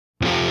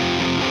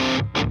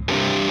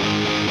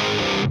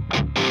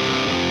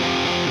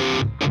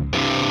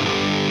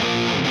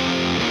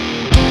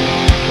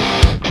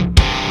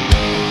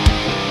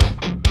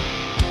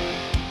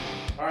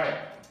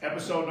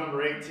episode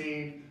number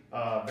 18.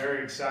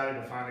 Very excited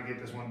to finally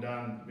get this one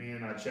done. Me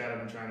and Chad have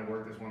been trying to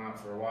work this one out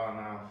for a while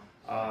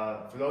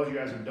now. For those of you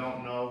guys who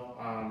don't know,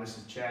 this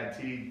is Chad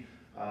Teague.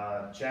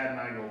 Chad and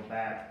I go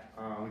back.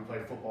 We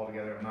played football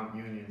together at Mount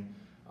Union,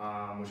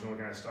 which is when we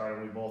kind of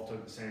started. We both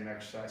took the same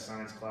exercise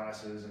science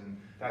classes, and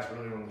that's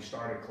really when we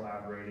started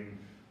collaborating.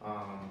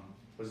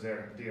 Was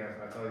there,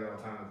 I tell you all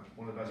the time,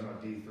 one of the best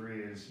about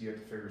D3 is you have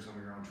to figure some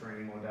of your own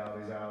training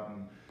modalities out,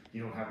 and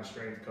you don't have a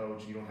strength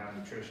coach, you don't have a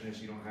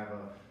nutritionist, you don't have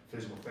a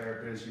physical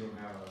therapist, you don't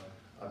have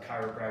a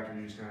chiropractor,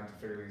 you just kind of have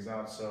to figure these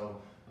out.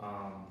 So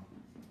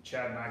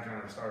Chad and I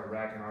kind of started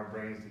racking our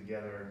brains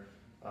together,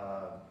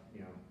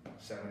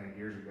 7-8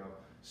 years ago.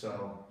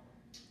 So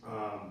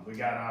we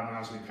got out, and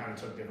obviously we kind of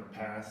took different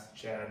paths.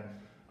 Chad,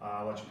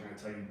 I'll let you kind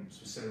of tell you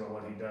specifically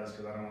about what he does,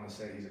 because I don't want to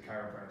say he's a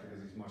chiropractor,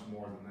 because he's much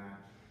more than that.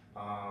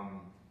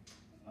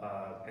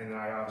 And then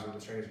I obviously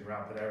with the trainers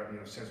route, but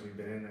since we've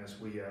been in this,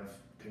 we have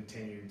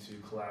continued to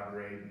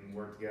collaborate and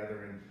work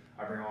together. And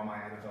I bring all my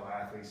NFL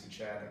athletes to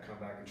Chad that come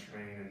back and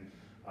train, and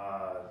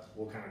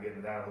we'll kind of get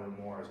into that a little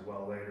more as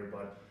well later.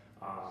 But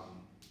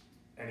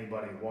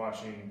anybody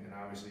watching, and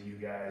obviously you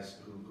guys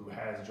who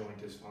has joint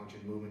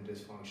dysfunction, movement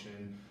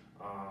dysfunction,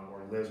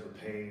 or lives with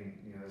pain,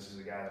 this is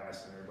a guy that I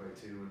send everybody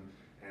to,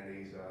 and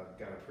he's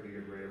got a pretty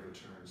good rate of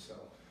return. So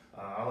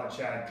I'll let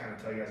Chad kind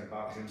of tell you guys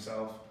about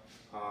himself,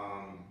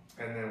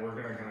 and then we're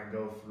gonna kind of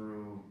go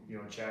through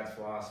Chad's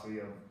philosophy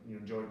of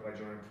joint by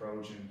joint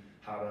approach, and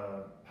how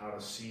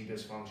to see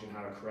dysfunction,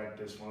 how to correct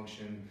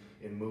dysfunction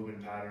in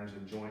movement patterns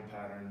and joint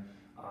pattern,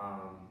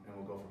 and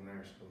we'll go from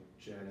there. So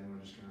Chad, you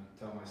want to just kind of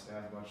tell my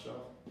staff about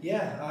yourself?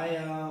 Yeah,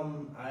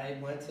 I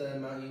went to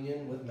Mount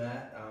Union with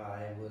Matt.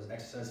 I was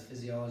exercise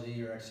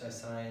physiology or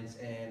exercise science,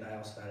 and I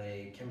also had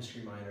a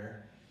chemistry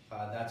minor.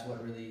 That's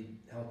what really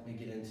helped me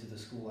get into the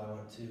school I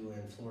went to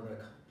in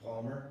Florida,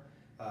 Palmer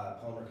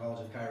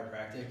College of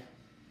Chiropractic.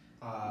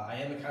 I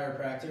am a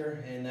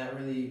chiropractor, and that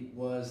really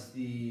was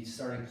the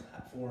starting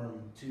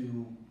platform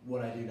to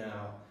what I do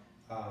now.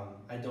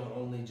 I don't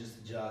only just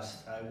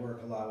adjust. I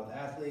work a lot with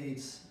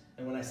athletes,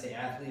 and when I say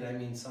athlete, I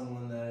mean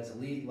someone that is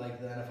elite, like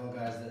the NFL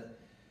guys that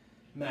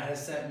Matt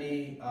has sent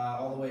me,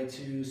 all the way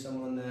to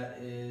someone that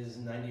is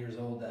 90 years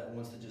old that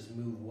wants to just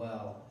move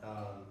well,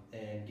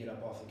 and get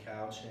up off the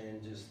couch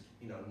and just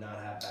not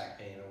have back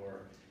pain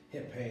or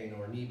hip pain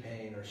or knee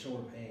pain or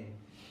shoulder pain,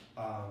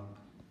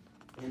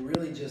 and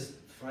really just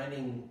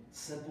finding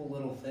simple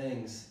little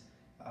things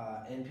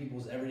in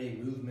people's everyday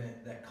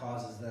movement that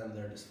causes them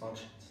their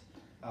dysfunctions.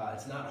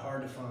 It's not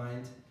hard to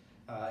find.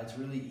 It's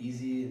really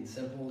easy and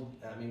simple.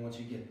 I mean, once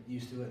you get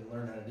used to it and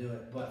learn how to do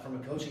it. But from a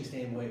coaching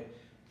standpoint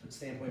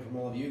from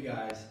all of you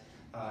guys,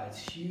 it's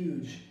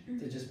huge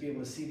to just be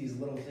able to see these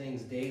little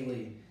things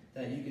daily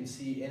that you can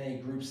see in a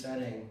group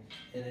setting,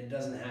 and it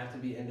doesn't have to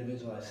be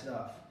individualized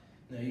stuff.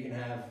 You can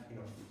have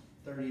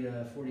 30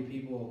 to 40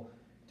 people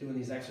doing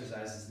these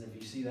exercises, and if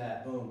you see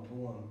that, boom,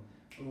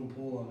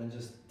 pull them, and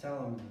just tell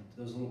them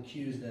those little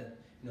cues that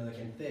they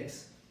can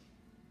fix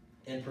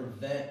and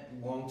prevent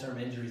long-term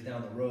injuries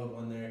down the road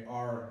when they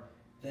are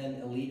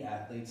then elite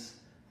athletes.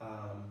 I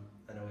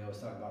know we always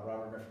talk about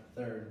Robert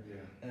Griffin III.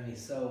 Yeah. I mean,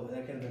 so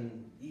that could have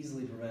been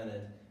easily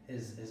prevented,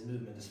 his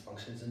movement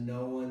dysfunctions, and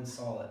no one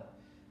saw it.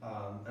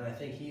 And I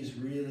think he's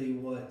really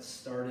what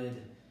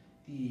started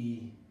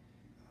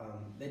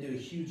they do a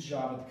huge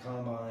job at the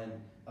combine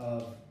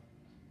of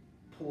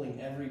pulling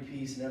every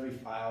piece and every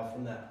file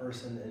from that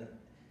person and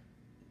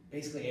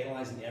basically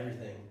analyzing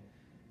everything.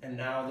 And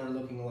now they're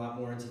looking a lot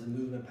more into the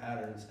movement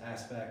patterns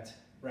aspect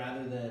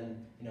rather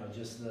than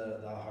just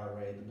the heart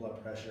rate, the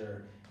blood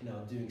pressure,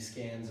 doing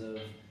scans of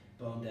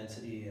bone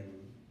density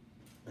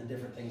and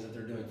different things that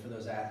they're doing for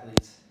those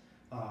athletes.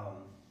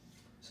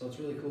 So it's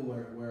really cool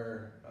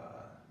where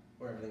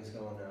everything's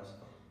going now.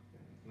 So.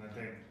 And I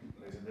think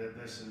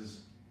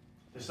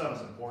this stuff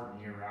is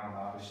important year round,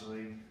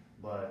 obviously,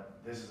 but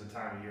this is the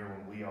time of year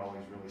when we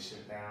always really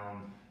sit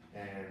down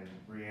and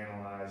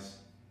reanalyze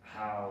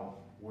how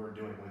we're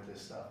doing with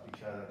this stuff,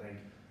 because I think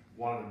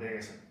one of the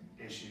biggest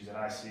issues that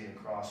I see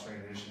across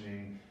strength and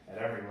conditioning at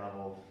every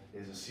level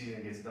is the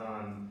season gets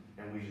done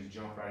and we just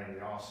jump right into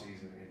the off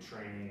season and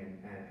training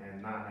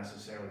and not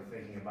necessarily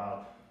thinking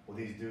about, well,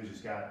 these dudes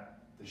just got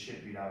the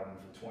shit beat out of them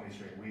for 20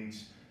 straight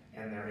weeks,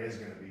 and there is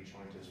going to be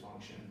joint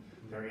dysfunction,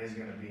 there is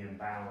going to be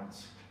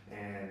imbalance.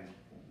 And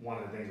one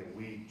of the things that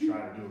we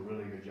try to do a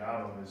really good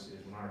job of is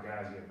when our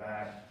guys get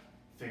back,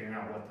 figuring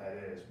out what that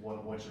is,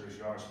 what's your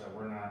yard, so that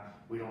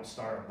we don't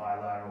start a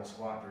bilateral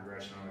squat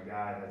progression on a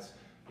guy that's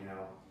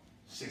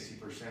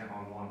 60%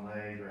 on one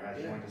leg or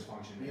has joint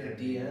dysfunction. Yeah,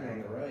 DN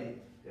on the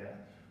right. Yeah,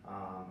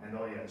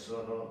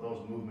 so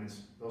those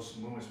movements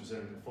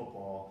specific to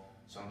football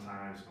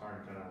sometimes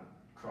aren't going to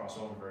cross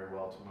over very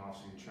well to an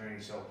off-season training.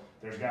 So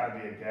there's got to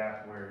be a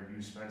gap where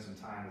you spend some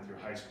time with your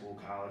high school,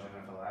 college,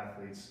 NFL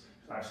athletes.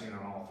 I've seen it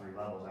on all three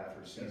levels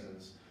after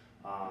seasons.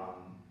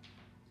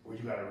 Where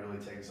you got to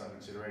really take this into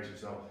consideration.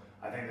 So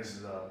I think this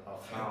is a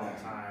phenomenal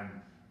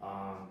time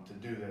to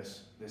do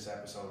this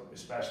episode,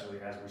 especially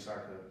as we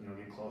start to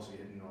get close to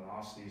hitting an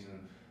off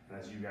season. and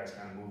as you guys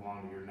kind of move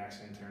on to your next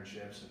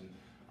internships and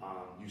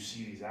you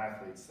see these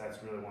athletes,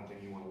 that's really one thing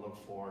you want to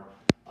look for.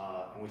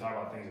 And we talk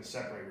about things that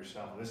separate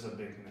yourself. This is a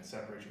big thing that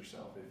separates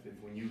yourself. If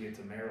when you get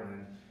to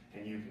Maryland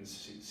and you can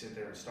sit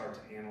there and start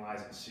to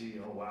analyze and see,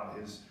 oh wow,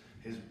 his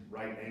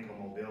right ankle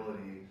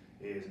mobility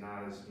is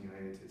not as,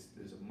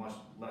 it's a much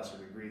lesser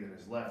degree than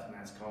his left, and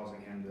that's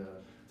causing him to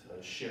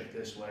shift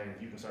this way. And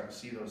if you can start to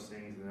see those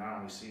things and not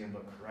only see them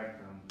but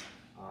correct them,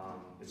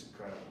 it's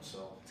incredible.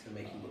 So it's gonna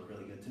make you look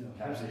really good too.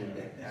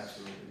 Absolutely,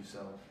 absolutely.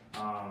 So,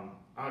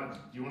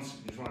 you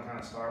just want to kind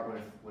of start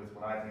with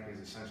what I think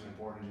is essentially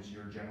important, just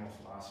your general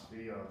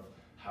philosophy of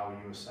how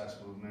you assess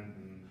movement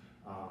and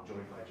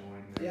joint by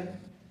joint. Yeah,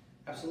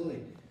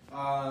 absolutely.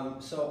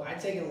 So I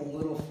take it a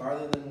little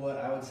farther than what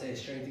I would say a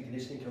strength and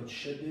conditioning coach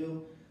should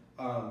do.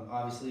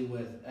 Obviously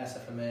with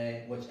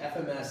SFMA, which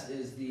FMS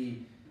is the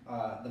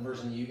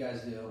version that you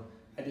guys do.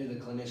 I do the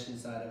clinician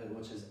side of it,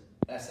 which is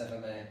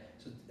SFMA.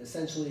 So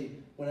essentially,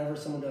 whenever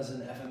someone does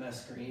an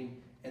FMS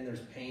screen and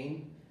there's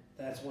pain,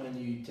 that's when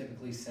you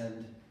typically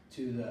send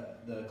to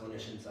the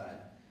clinician side.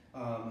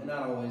 And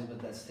not always,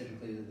 but that's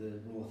typically the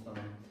rule of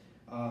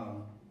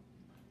thumb.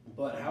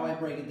 But how I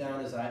break it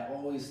down is I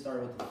always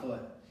start with the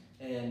foot.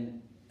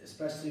 And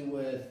especially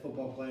with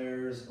football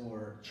players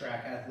or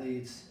track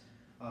athletes,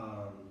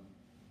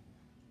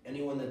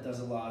 anyone that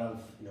does a lot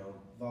of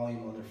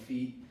volume on their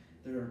feet,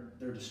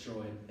 they're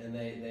destroyed, and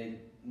they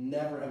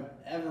never have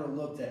ever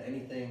looked at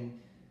anything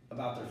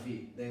about their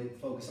feet. They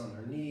focus on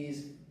their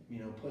knees,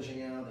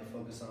 pushing out. They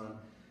focus on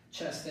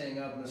chest staying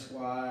up in the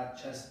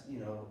squat, chest,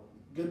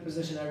 good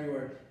position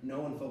everywhere. No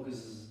one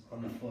focuses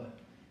on the foot,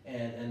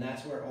 and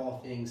that's where all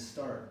things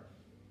start.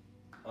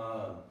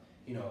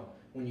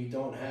 When you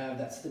don't have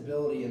that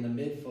stability in the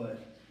midfoot,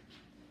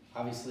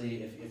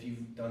 obviously, if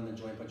you've done the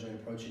joint by joint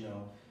approach,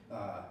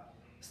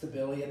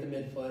 stability at the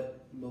midfoot,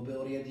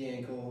 mobility at the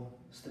ankle,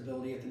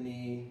 stability at the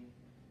knee,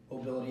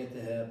 mobility at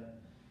the hip,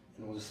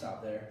 and we'll just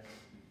stop there.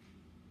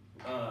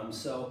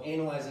 So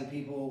analyzing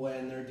people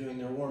when they're doing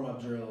their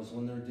warm-up drills,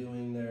 when they're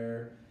doing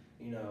their,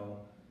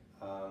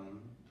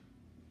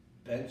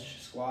 bench,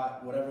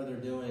 squat, whatever they're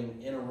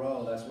doing in a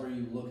row, that's where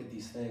you look at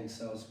these things.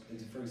 So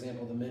for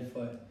example, the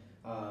midfoot,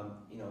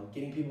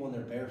 getting people in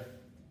their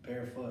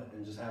barefoot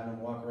and just having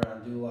them walk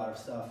around, do a lot of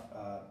stuff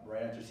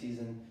right after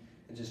season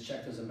and just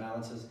check those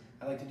imbalances.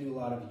 I like to do a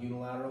lot of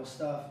unilateral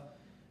stuff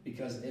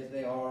because if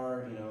they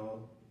are,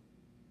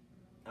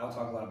 I'll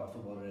talk a lot about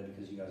football today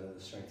because you guys are the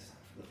strength staff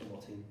for the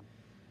football team.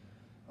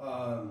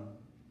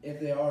 If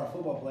they are a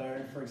football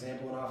player, for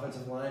example, an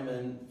offensive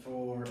lineman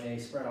for a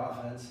spread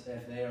offense,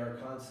 if they are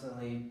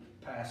constantly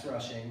pass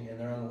rushing and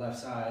they're on the left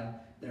side,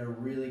 they're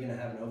really going to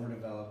have an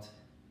overdeveloped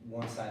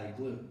one-sided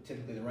glute,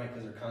 typically the right,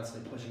 because they're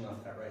constantly pushing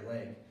off that right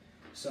leg.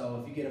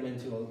 So if you get them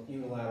into a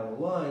unilateral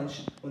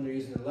lunge when they're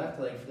using their left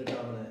leg for their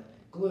dominant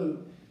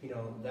glute,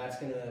 that's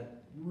going to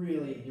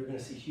really, you're going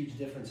to see huge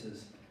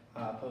differences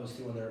opposed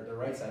to when they're the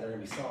right side, they're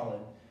going to be solid.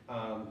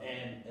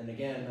 And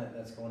again,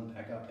 that's going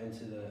back up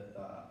into the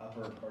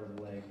upper part of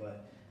the leg.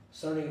 But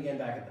starting again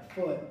back at the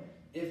foot,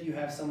 if you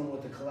have someone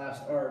with a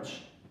collapsed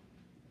arch,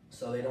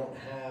 so they don't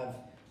have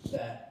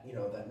that,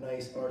 that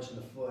nice arch in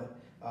the foot,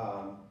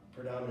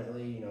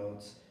 predominantly,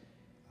 it's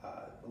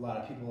a lot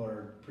of people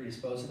are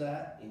predisposed to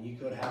that, and you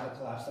could have a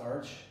collapsed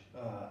arch,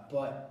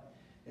 but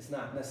it's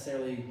not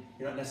necessarily,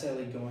 you're not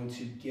necessarily going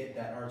to get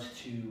that arch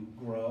to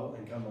grow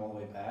and come all the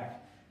way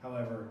back.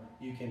 However,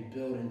 you can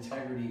build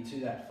integrity to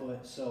that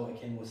foot so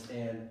it can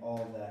withstand all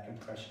of that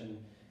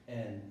compression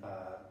and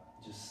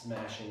just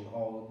smashing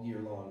all year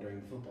long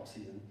during the football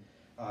season.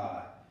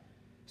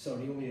 So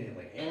do you want me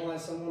to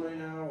analyze someone right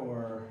now,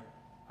 or?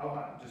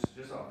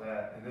 Just off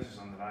that, and this is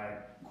something that I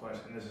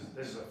question.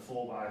 This is a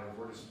full body.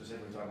 We're just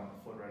specifically talking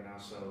about the foot right now.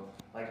 So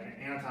an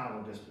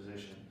anatomical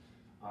disposition.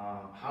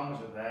 How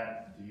much of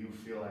that do you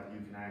feel like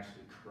you can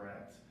actually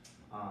correct?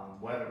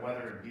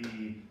 Whether it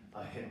be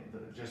a hip,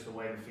 just the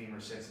way the femur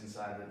sits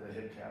inside the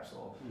hip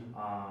capsule,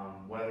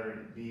 whether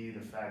it be the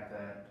fact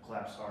that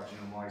collapsed arch,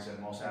 like I said,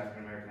 most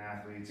African American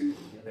athletes,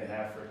 they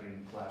have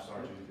freaking collapsed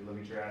arches. If you look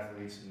at your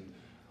athletes,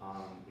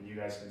 and you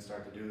guys can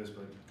start to do this,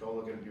 but go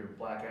look at your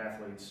black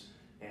athletes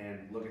and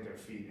look at their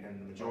feet, and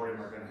the majority of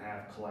them are going to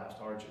have collapsed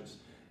arches,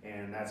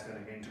 and that's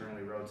going to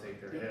internally rotate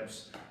their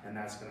hips, and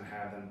that's going to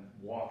have them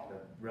walk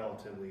a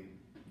relatively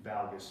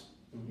valgus,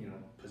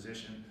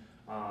 position.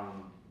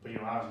 But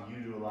obviously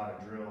you do a lot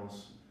of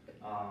drills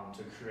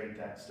to create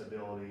that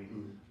stability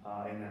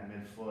in that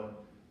midfoot.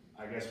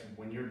 I guess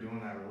when you're doing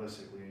that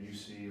realistically, and you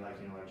see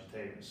like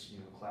Jatavis,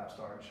 collapsed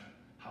arch,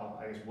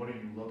 what are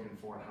you looking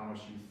for, and how much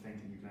do you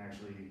think that you can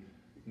actually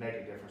make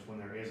a difference when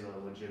there is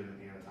a legitimate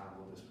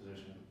anatomical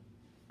disposition?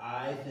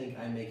 I think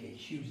I make a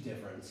huge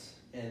difference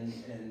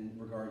in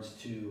regards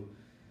to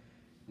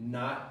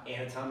not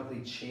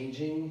anatomically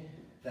changing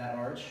that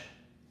arch,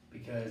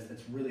 because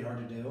that's really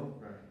hard to do.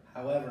 Right.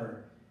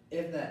 However,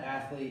 if that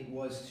athlete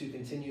was to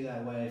continue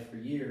that way for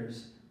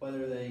years,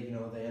 whether they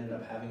ended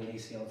up having an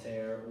ACL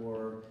tear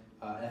or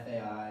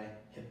FAI,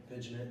 hip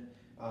impingement,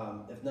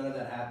 If none of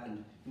that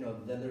happened,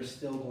 then they're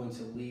still going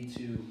to lead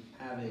to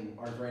having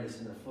arthritis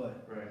in their foot.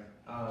 Right.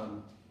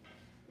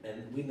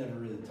 And we never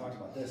really talked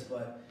about this,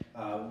 but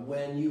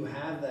when you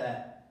have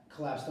that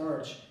collapsed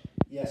arch,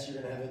 yes,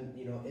 you're going to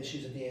have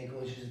issues at the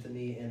ankle, issues at the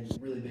knee, and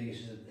really big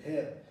issues at the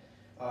hip.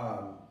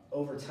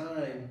 Over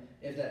time,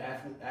 if that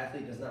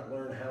athlete does not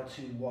learn how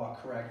to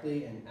walk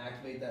correctly and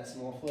activate that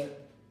small foot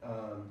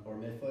or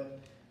midfoot,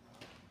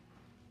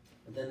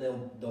 then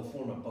they'll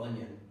form a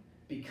bunion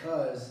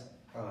because,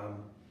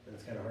 and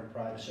it's kind of hard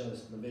probably to show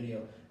this in the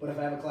video, but if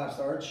I have a collapsed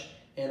arch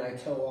and I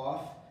toe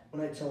off,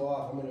 when I toe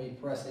off, I'm going to be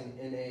pressing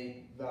in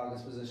a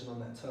valgus position on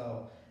that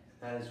toe.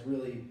 That is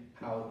really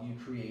how you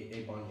create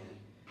a bunion.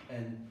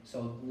 And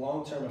so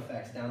long-term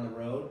effects down the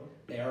road,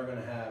 they are going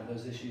to have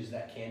those issues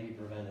that can be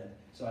prevented.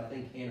 So I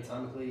think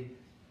anatomically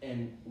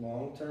and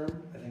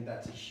long-term, I think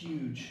that's a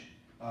huge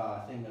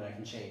thing that I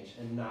can change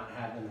and not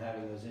have them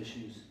having those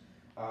issues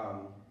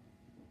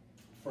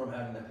from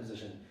having that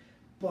position.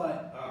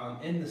 But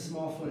in the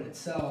small foot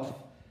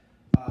itself,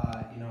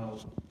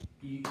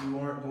 you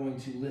aren't going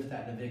to lift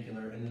that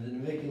navicular, and the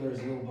navicular is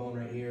a little bone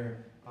right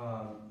here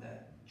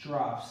that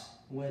drops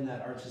when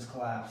that arch is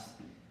collapsed.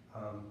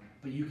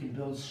 But you can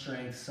build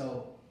strength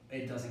so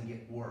it doesn't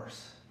get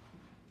worse.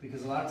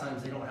 Because a lot of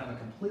times they don't have a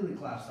completely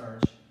collapsed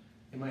arch.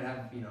 They might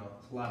have,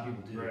 a lot of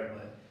people do, right.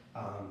 But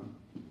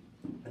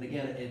and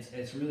again,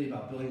 it's really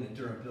about building the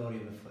durability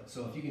of the foot.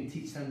 So if you can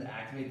teach them to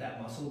activate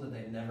that muscle that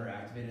they've never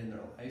activated in their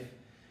life,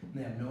 and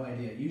they have no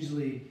idea.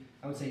 Usually,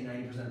 I would say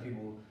 90% of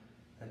people,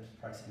 I'd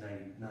probably say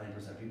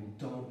 99% of people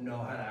don't know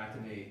how to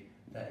activate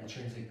that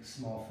intrinsic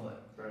small foot.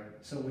 Right.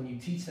 So when you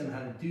teach them how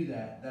to do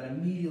that, that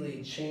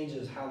immediately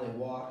changes how they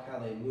walk, how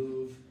they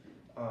move,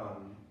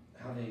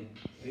 how they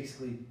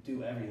basically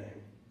do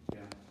everything. Yeah.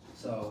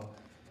 So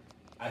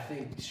I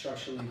think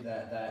structurally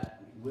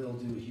that will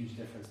do a huge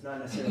difference. Not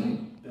necessarily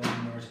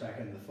building nerves back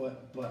into the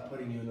foot, but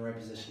putting you in the right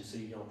position so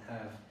you don't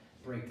have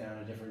breakdown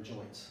of different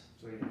joints.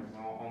 So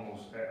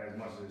almost as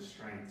much as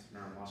strength,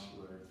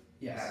 neuromuscular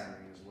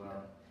patterning as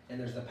well. And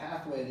there's the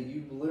pathway that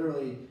you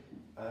literally,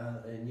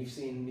 and you've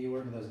seen me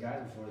work with those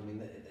guys before. I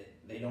mean,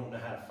 they don't know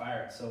how to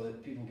fire it, so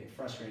that people get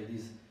frustrated.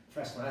 These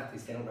professional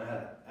athletes, they don't know how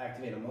to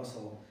activate a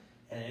muscle,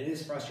 and it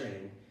is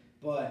frustrating.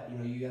 But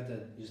you have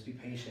to just be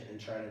patient and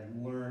try to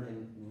learn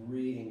and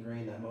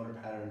re-ingrain that motor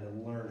pattern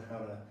to learn how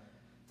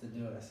to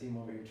do it. I see him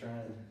over here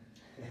trying.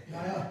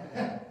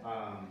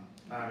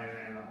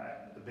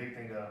 The big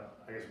thing that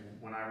I guess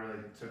when I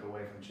really took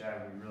away from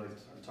Chad, we really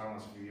started talking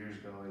about this a few years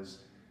ago, is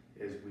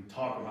we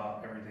talk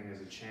about everything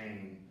as a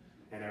chain,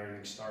 and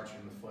everything starts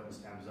from the foot and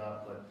stems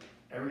up, but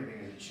everything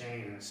is a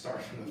chain and it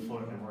starts from the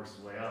foot and it works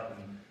its way up,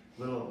 and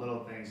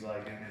little things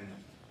like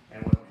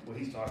and what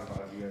he's talking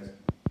about, if you guys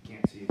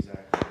can't see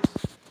exactly,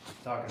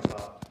 he's talking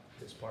about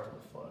this part of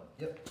the foot.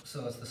 Yep.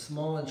 So it's the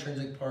small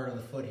intrinsic part of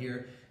the foot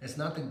here. It's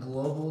not the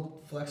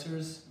global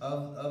flexors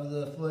of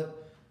the foot,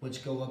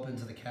 which go up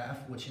into the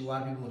calf, which a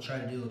lot of people will try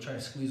to do. They'll try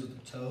to squeeze with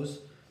their toes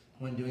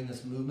when doing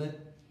this movement,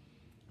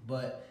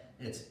 but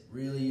it's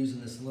really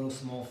using this little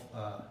small,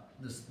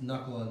 this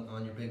knuckle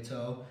on your big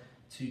toe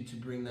to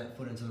bring that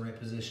foot into the right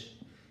position.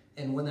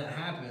 And when that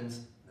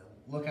happens,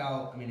 look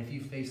out. I mean, if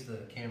you face the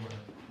camera.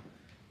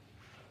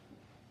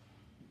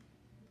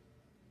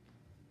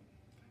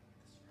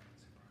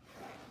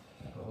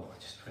 Oh, I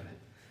just read it.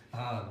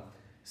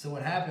 So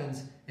what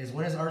happens is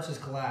when his arch is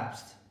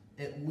collapsed,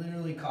 it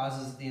literally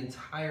causes the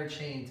entire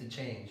chain to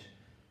change.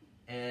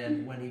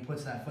 And when he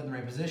puts that foot in the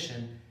right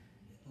position,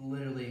 it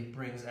literally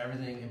brings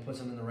everything and puts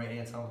him in the right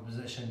anatomical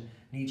position,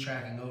 knee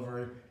tracking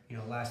over,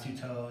 last two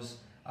toes.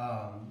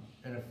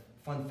 And a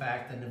fun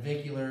fact, the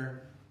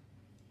navicular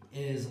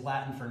is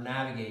Latin for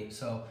navigate.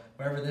 So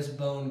wherever this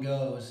bone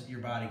goes,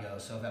 your body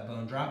goes. So if that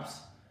bone drops,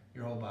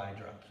 your whole body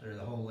drops, or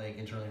the whole leg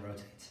internally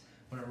rotates.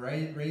 When it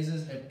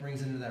raises, it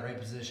brings it into that right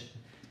position.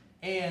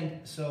 And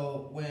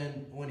so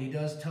when he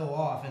does toe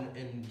off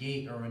in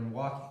gait or in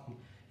walking,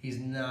 he's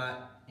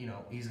not,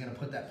 he's going to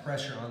put that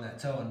pressure on that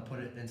toe and put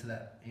it into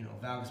that,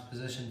 valgus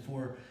position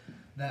for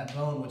that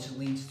bone, which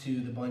leads to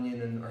the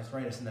bunion and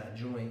arthritis in that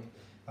joint,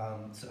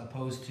 so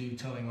opposed to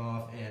toeing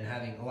off and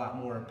having a lot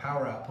more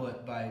power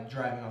output by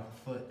driving off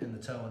the foot and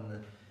the toe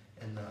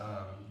in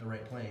the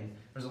right plane.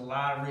 There's a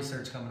lot of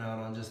research coming out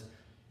on just,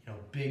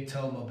 big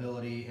toe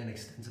mobility and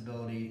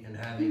extensibility and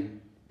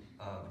having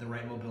the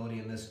right mobility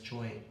in this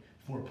joint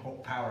for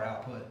power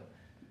output.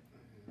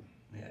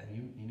 Yeah,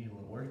 you need a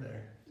little work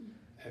there.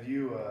 Have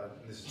you,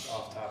 this is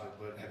off topic,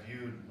 but have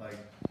you,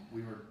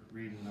 we were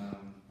reading,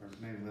 or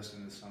maybe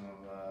listening to some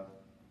of,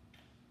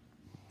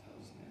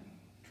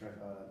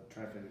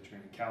 trifecta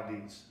training, Cal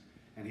Dietz,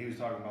 and he was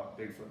talking about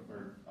big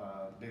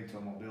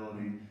toe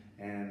mobility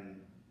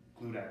and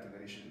glute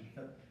activation.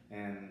 Yep.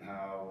 And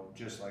how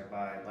just like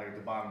at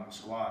the bottom of a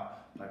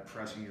squat, by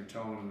pressing your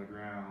toe into the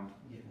ground,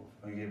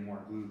 you get more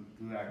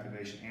glute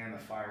activation, and the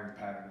firing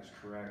pattern is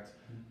correct,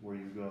 where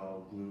you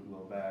go glute,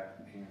 low back,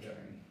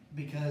 hamstring.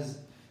 Because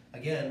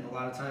again, a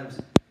lot of times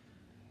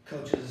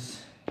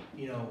coaches,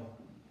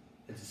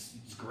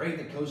 it's great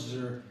that coaches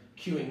are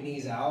cueing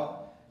knees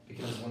out,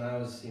 because when I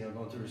was,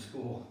 going through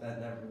school, that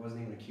never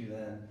wasn't even a cue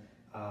then.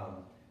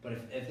 But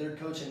if they're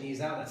coaching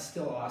knees out, that's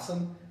still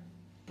awesome.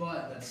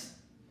 But that's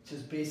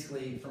just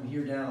basically from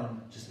here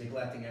down, just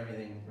neglecting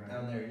everything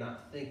down there. You're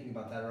not thinking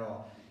about that at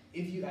all.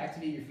 If you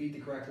activate your feet the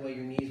correct way,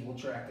 your knees will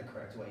track the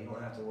correct way. You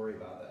don't have to worry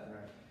about that.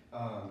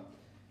 Right.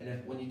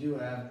 And when you do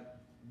have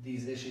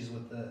these issues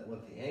with the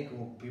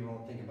ankle, people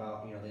don't think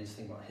about, they just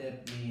think about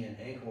hip, knee, and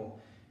ankle.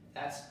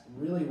 That's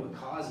really what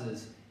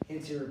causes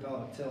anterior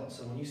pelvic tilt.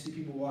 So when you see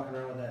people walking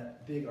around with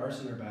that big arch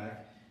in their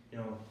back,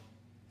 they'll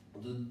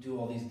do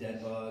all these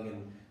dead bug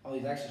and all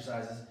these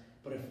exercises.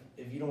 But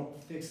if you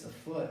don't fix the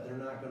foot, they're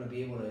not going to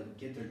be able to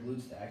get their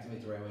glutes to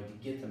activate the right way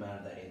to get them out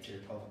of that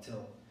anterior pelvic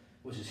tilt,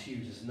 which is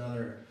huge. It's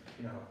another,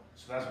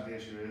 So that's what the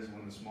issue is.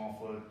 When the small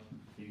foot,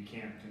 you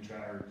can't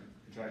contract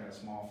that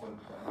small foot.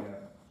 You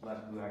have less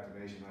glute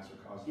activation. That's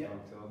what causes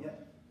pelvic tilt.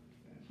 Yep.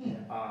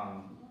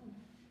 Yeah.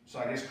 So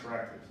I guess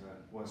correct is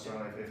that what? So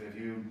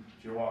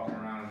if you're walking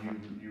around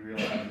and you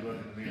realize, you look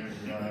in the mirror and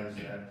you realize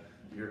that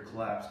you're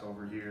collapsed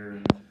over here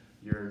and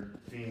your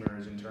femur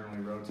is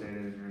internally rotated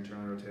and you're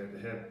internally rotated at the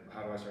hip,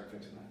 how do I start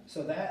fixing that?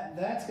 So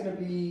that's going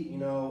to be,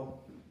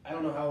 I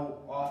don't know how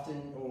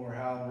often or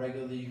how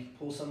regularly you can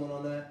pull someone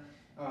on that.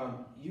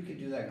 You could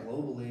do that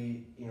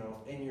globally,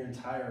 in your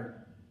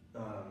entire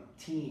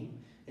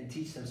team and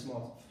teach them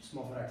small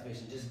foot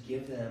activation. Just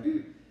give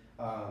them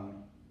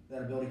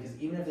that ability, because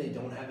even if they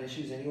don't have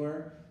issues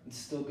anywhere, it's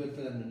still good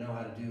for them to know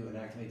how to do and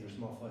activate their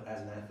small foot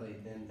as an athlete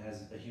and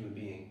as a human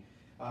being.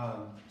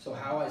 So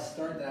how I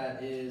start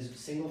that is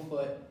single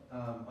foot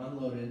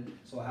unloaded.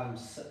 So I'll have them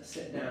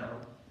sit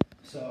down.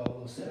 So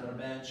they'll sit on a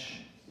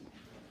bench,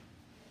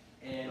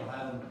 and I'll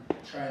have them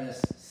try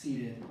this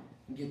seated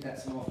and get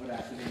that small foot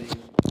activated.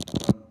 It's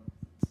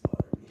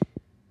bothering me.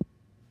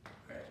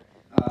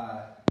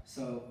 Alright.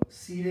 So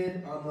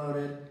seated,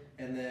 unloaded,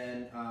 and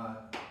then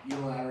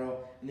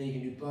unilateral, and then you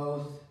can do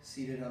both,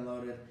 seated,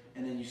 unloaded,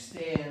 and then you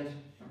stand,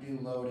 do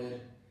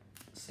loaded,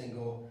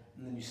 single,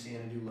 and then you stand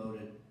and do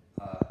loaded,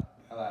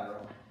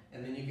 bilateral.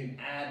 And then you can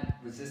add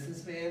resistance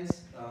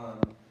bands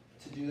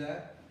to do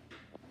that.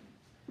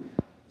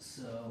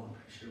 So I'm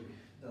pretty sure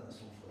we've done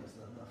this one before, that's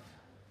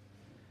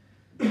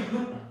not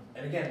enough.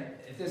 And again,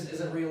 if this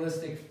isn't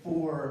realistic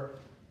for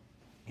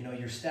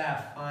your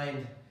staff,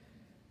 find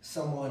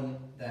someone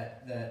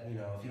that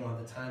if you don't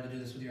have the time to do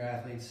this with your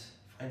athletes,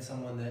 find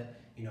someone that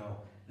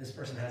this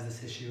person has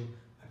this issue.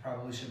 I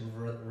probably should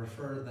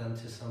refer them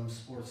to some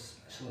sports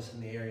specialist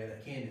in the area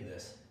that can do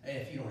this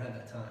if you don't have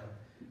that time.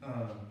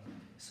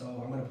 So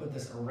I'm going to put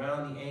this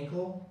around the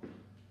ankle,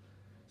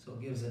 so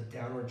it gives a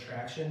downward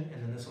traction,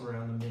 and then this one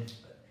around the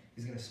midfoot.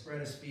 He's going to spread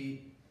his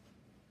feet,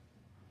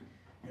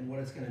 and what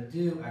it's going to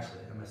do,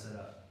 actually, I messed it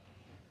up.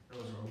 That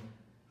was wrong.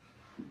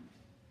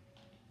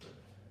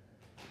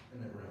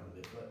 And then around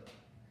the midfoot.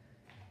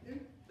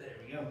 There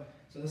we go.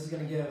 So this is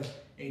going to give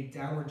a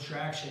downward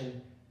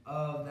traction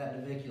of that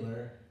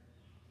navicular,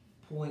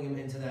 pulling him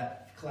into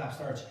that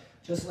collapsed arch.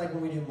 Just like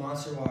when we do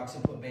monster walks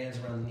and put bands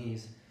around the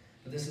knees.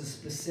 But this is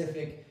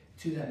specific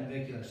to that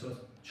navicular. So it's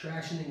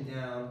tractioning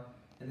down,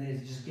 and then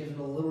it's just giving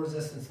a little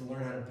resistance to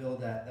learn how to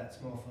build that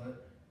small foot.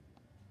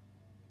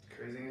 The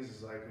crazy thing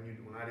is like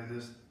when I do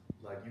this,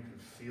 like you can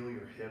feel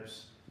your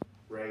hips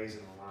raise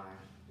and align.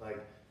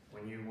 Like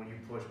when you're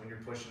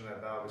pushing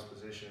that valgus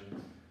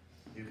position,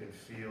 you can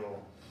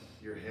feel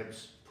your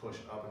hips push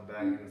up and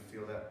back. You can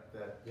feel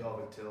that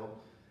pelvic tilt,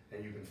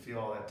 and you can feel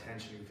all that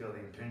tension. You can feel the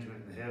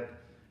impingement in the hip.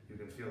 You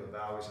can feel the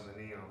valgus in the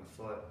knee and on the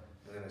foot.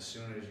 And then as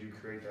soon as you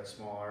create that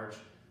small arch,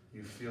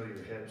 you feel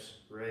your hips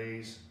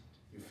raise.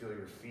 You feel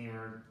your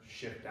femur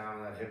shift down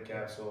in that hip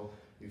capsule.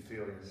 You feel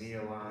your knee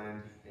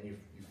align, and you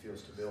feel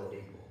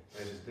stability.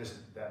 And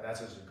that's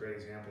just a great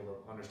example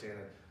to understand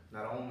that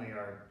not only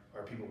are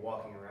people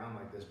walking around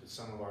like this, but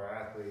some of our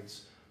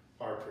athletes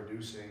are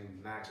producing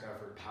max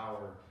effort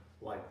power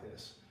like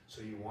this.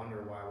 So you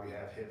wonder why we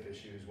have hip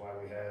issues, why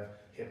we have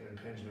hip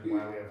impingement,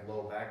 why we have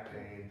low back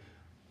pain.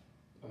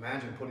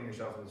 Imagine putting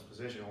yourself in this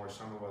position where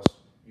some of us,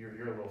 you're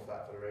a little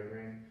flat-footed, right,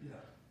 Green? Yeah.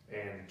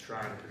 And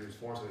trying to produce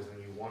forces,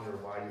 and you wonder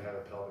why you have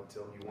a pelvic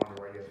tilt, you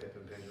wonder why you have hip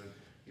impingement,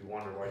 you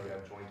wonder why you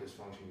have joint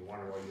dysfunction, you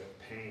wonder why you have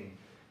pain,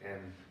 and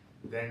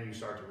then you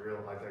start to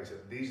realize, like I said,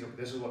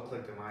 this is what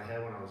clicked in my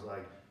head when I was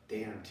like,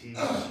 damn, Teague.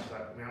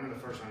 I mean, I'm the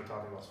first time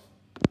talking about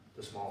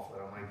the small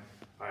foot. I'm like,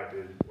 all right,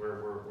 dude,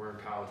 we're in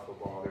college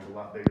football. There's a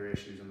lot bigger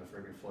issues in the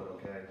freaking foot,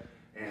 okay?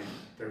 And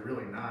they're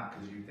really not,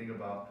 because you think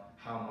about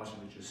how much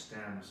of it just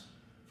stems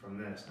from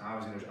this. Now,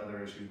 obviously, there's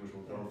other issues which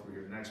we'll go through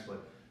here next,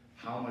 but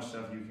how much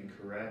stuff you can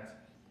correct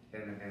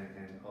and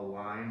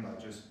align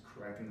by just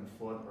correcting the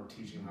foot or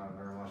teaching them how to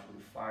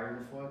neurologically fire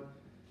your foot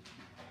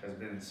has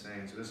been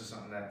insane. So this is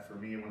something that for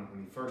me, when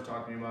you first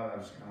talked to me about it, I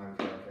was kind of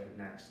like, okay,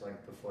 next,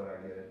 like the foot,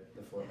 I get it.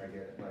 The foot, I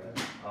get it.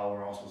 Like, oh,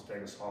 we're all supposed to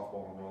take a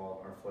softball and roll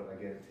up our foot.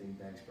 I get it, Teague,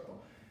 thanks, bro.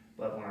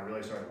 But when I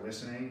really started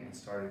listening and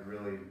started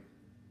really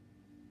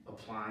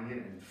applying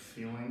it and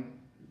feeling,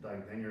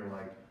 like then you're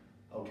like,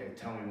 okay,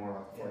 tell me more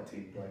about the foot,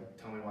 Teague.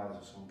 Like, tell me why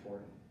this is so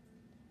important.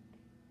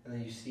 And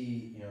then you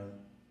see,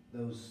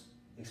 those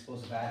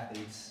explosive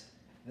athletes,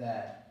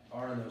 that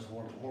are in those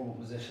horrible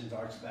positions,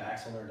 arch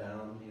backs when they're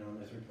down, you know, in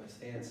their 3-point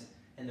stance,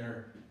 and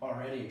they're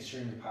already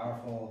extremely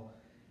powerful.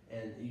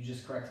 And you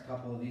just correct a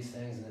couple of these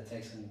things, and it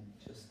takes them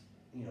just,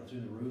 you know,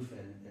 through the roof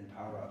and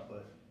power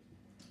output.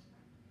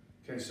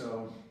 Okay,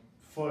 so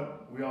foot,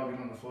 we all get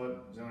on the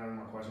foot. Does anyone have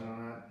more question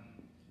on that?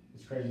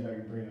 It's crazy that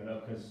you're bringing it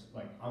up because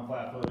like I'm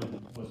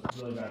flat-footed, was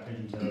really bad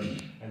pigeon toes,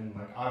 and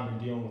like I've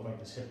been dealing with like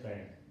this hip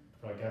thing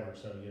for like ever.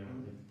 So you know,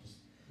 it just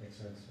makes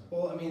sense. So.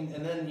 Well, I mean,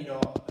 and then, you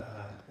know,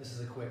 this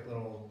is a quick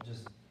little,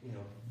 just, you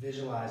know,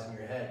 visualize in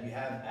your head. You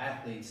have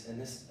athletes, and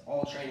this,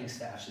 all training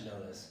staff should know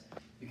this,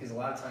 because a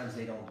lot of times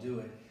they don't do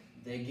it.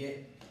 They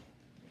get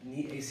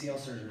knee ACL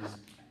surgeries,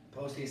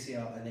 post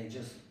ACL, and they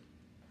just,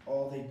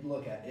 all they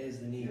look at is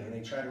the knee, and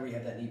they try to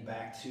rehab that knee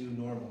back to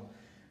normal.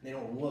 They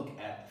don't look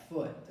at the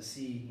foot to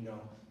see, you know,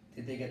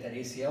 did they get that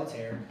ACL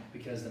tear,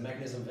 because the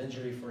mechanism of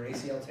injury for an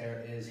ACL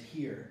tear is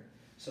here.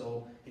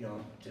 So, you know,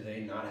 do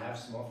they not have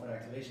small foot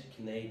activation?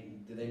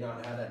 Do they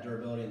not have that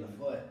durability in the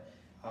foot?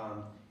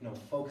 You know,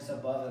 focus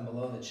above and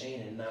below the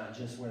chain and not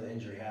just where the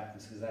injury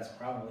happens, because that's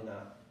probably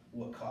not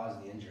what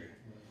caused the injury,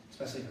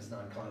 especially if it's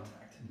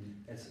non-contact.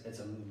 It's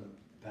a movement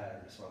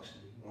pattern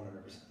dysfunction, 100%.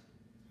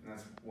 And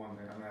that's one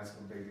thing. I mean, that's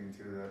a big thing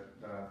too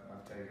that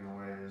I've taken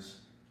away is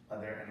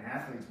there. And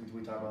athletes,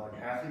 we talk about,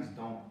 like, athletes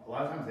don't. A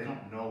lot of times they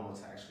don't know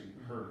what's actually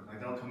hurting.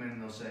 Like, they'll come in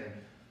and they'll say,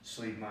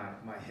 "Sleep,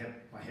 my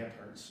hip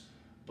hurts,"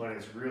 but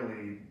it's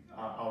really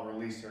I'll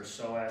release their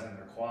psoas and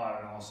their quad,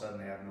 and all of a sudden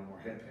they have no more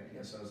hip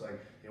pain. So it's like,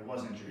 it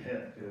wasn't your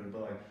hip, dude.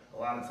 But like a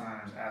lot of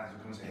times athletes will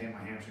come and say, "Hey,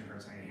 my hamstring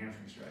hurts. I need a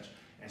hamstring stretch,"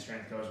 and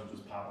strength coach will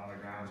just pop on the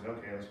ground and say,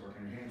 "Okay, let's work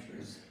on your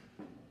hamstrings."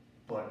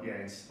 But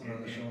yeah,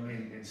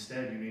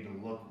 instead you need to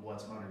look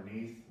what's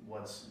underneath,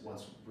 what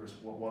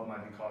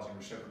might be causing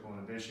reciprocal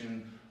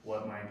inhibition,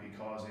 what might be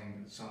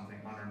causing something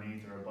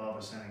underneath or above,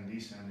 ascending,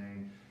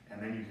 descending, and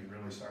then you can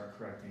really start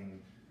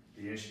correcting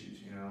the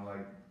issues. You know,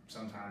 like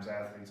sometimes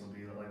athletes will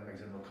be like I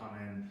said, they'll come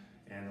in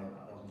and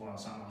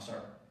I'll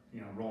start,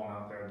 you know, rolling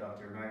out their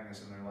adductor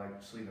magnus, and they're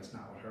like, "Sleep, that's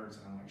not what hurts,"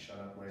 and I'm like, "Shut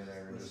up, lay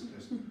there, just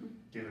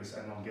give us,"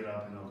 and they'll get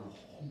up and they'll go,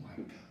 "Oh my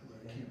God,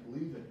 I can't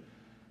believe it."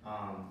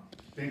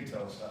 Big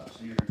toe stuff.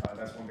 So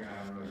that's one thing I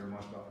haven't really heard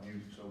much about from you.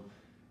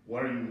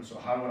 So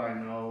how would I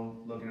know,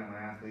 looking at my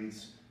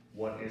athletes,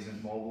 what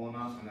isn't mobile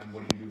enough, and then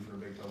what do you do for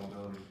big toe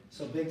mobility?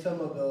 So big toe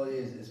mobility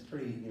is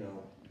pretty, you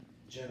know,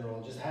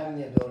 general. Just having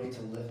the ability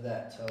to lift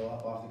that toe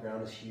up off the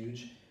ground is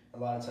huge. A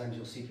lot of times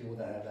you'll see people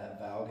that have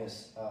that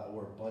valgus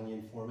or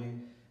bunion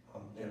forming,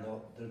 and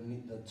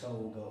the toe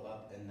will go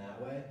up in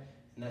that way,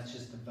 and that's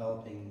just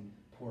developing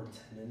poor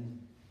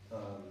tendon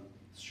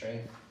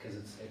strength, because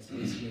it's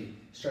basically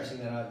stressing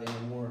that out. Then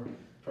you're more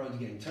prone to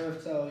getting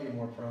turf toe. You're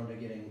more prone to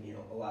getting, you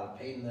know, a lot of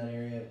pain in that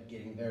area,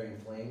 getting very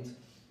inflamed.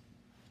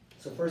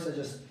 So first,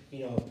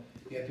 you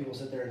have people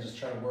sit there and just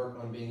try to work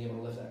on being able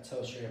to lift that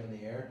toe straight up in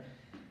the air,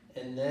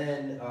 and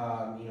then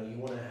you know, you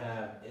want to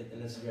have it,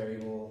 and it's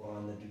variable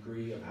on the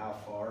degree of how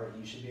far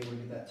you should be able to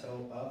get that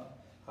toe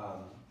up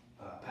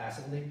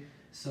passively.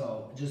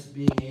 So just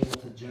being able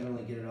to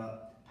generally get it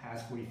up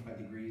past 45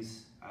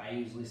 degrees, I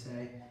usually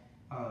say.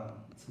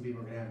 Some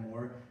people are going to have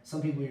more.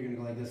 Some people you're going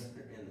to go like this,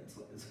 and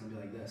it's going to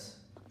be like this.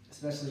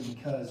 Especially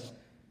because,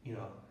 you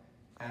know,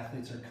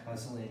 athletes are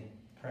constantly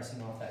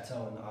pressing off that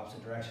toe in the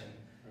opposite direction.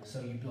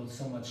 So you build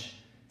so much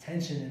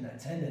tension in that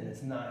tendon,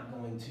 it's not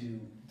going to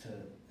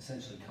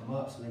essentially come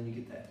up. So then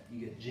you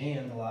get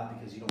jammed a lot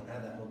because you don't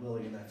have that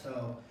mobility in that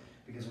toe.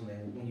 Because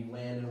when you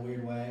land in a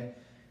weird way,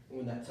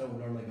 when that toe would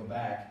normally go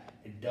back,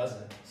 it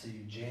doesn't. So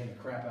you jam the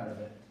crap out of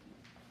it.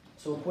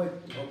 So a quick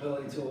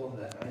mobility tool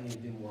that I need to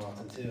do more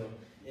often too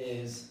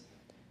is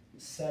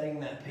setting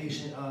that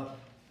patient up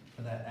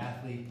for that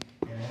athlete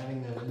and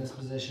having them in this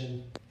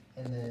position,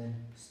 and then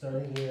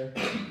starting here,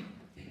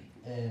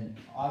 and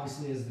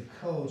obviously as the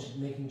coach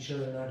making sure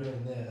they're not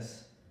doing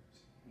this,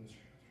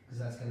 because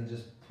that's going to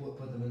just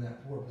put them in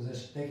that poor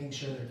position, making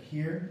sure they're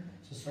here.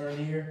 So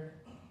starting here,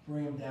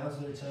 bring them down to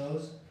their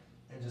toes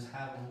and just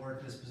have them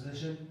work this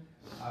position.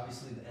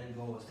 Obviously the end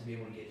goal is to be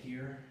able to get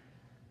here.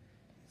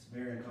 It's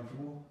very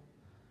uncomfortable.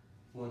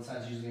 One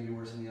side's usually going to be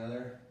worse than the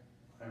other.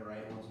 My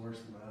right one's worse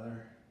than my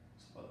other.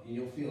 So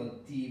you'll feel a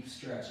deep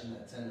stretch in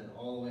that tendon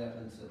all the way up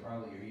into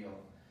probably your heel.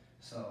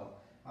 So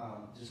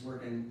just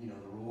working, you know,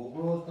 the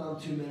rule of thumb,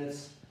 2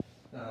 minutes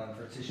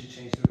for tissue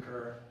change to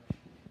occur.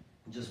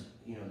 Just,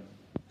 you know,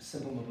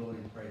 simple mobility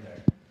right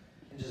there.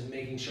 And just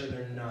making sure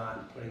they're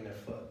not putting their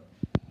foot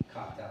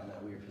cocked out in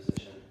that weird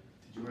position.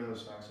 Did you wear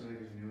those socks today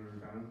because you knew we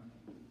were coming?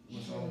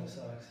 What's wrong with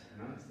the socks?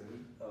 Nice,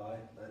 dude. Oh,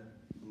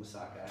 I'm a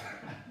sock guy.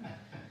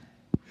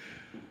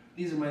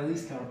 These are my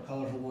least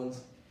colorful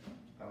ones.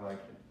 I like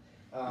it.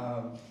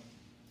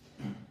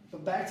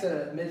 But back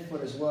to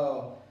midfoot as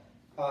well.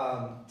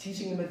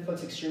 Teaching the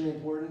midfoot's extremely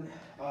important.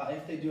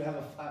 If they do have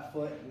a flat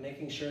foot,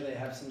 making sure they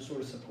have some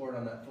sort of support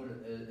on that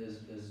foot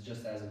is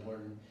just as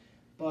important.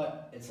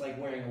 But it's like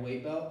wearing a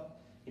weight belt.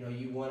 You know,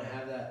 you want to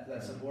have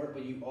that support,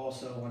 but you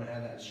also want to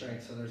have that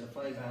strength. So there's a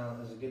fine balance.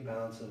 There's a good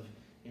balance of,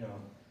 you know,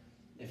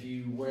 if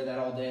you wear that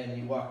all day and then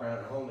you walk around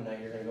at home at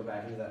night, you're going to go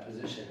back into that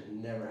position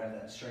and never have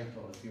that strength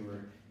build. If you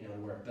were, you know, to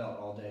wear a belt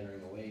all day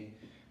during the weight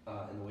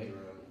in the weight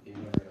room, you're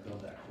never going to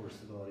build that core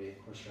stability,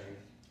 core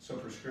strength. So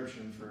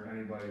prescription for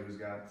anybody who's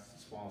got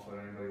small foot,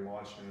 anybody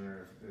watching,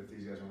 or if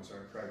these guys want to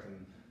start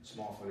correcting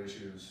small foot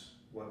issues,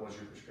 what's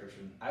your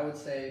prescription? I would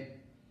say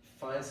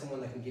find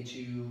someone that can get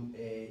you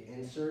a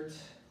insert,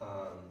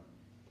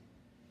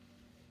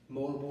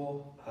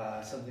 moldable,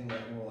 something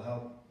that will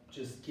help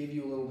just give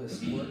you a little bit of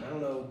support. I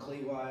don't know,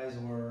 cleat wise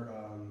or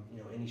you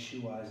know, any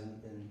shoe wise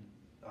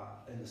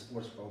in the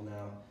sports world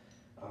now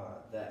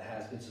that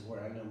has good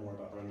support. I know more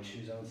about running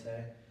shoes, I would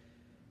say.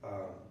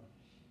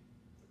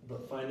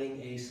 But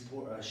finding a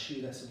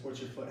shoe that supports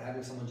your foot,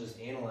 having someone just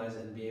analyze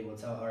it and be able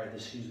to tell, all right,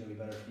 this shoe's gonna be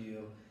better for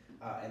you,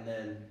 and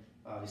then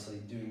obviously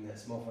doing that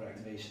small foot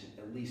activation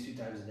at least 2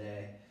 times a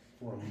day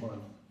for a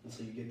month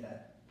until you get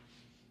that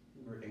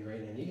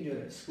ingrained in. You can do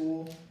it at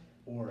school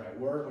or at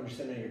work when you're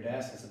sitting at your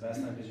desk. It's the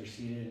best time because you're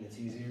seated and it's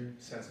easier.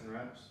 Sets and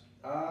reps?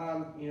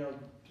 You know,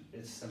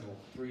 it's simple.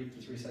 Three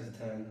sets of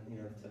 10,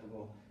 you know,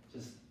 typical.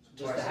 Just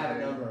to Twice have a a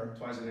day, number.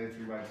 Twice a day,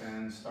 3 by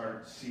 10.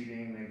 Start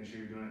seating, making sure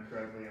you're doing it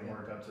correctly, and Yeah.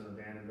 work up to the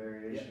banded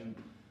variation.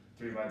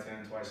 3 by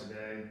 10 twice a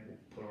day.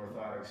 Put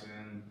orthotics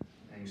in,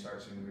 and you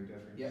start seeing a big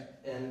difference. Yeah,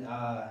 and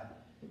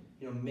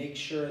you know, make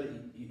sure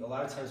that a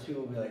lot of times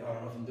people will be like, oh, I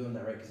don't know if I'm doing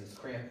that right because it's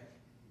cramping.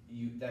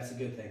 That's a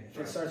good thing. If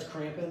it starts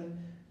cramping,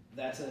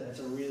 that's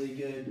a really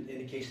good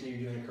indication that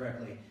you're doing it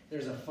correctly.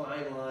 There's a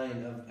fine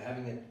line of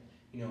having it,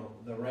 you know,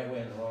 the right way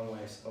and the wrong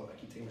way. So, I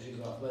keep taking my shoes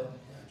off, but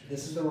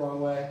this is the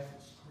wrong way.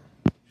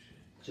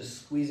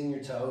 Just squeezing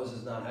your toes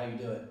is not how you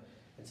do it.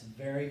 It's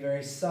very,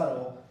 very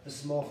subtle. The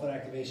small foot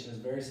activation is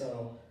very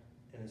subtle,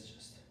 and it's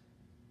just,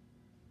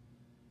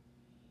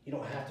 you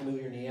don't have to move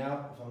your knee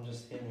out. If I'm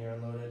just in here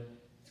unloaded,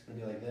 it's gonna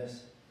be like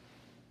this.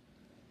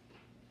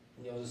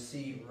 And you'll just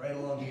see right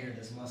along here,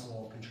 this muscle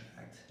will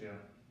contract. Yeah.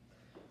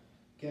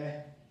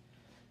 Okay?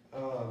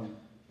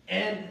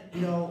 And,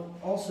 you know,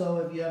 also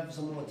if you have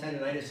someone with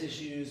tendonitis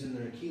issues in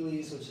their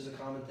Achilles, which is a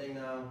common thing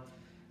now,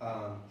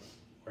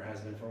 or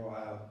has been for a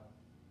while,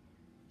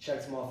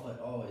 check small foot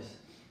always.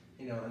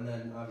 You know, and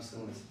then obviously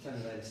when it's a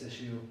tendonitis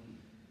issue,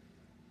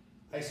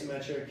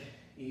 isometric,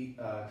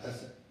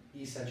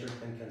 eccentric,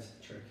 and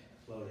concentric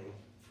loading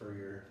for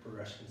your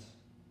progressions.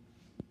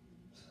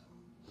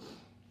 So.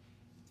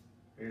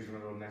 Here's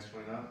one of the next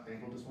one up,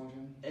 ankle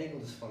dysfunction.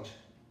 Ankle dysfunction.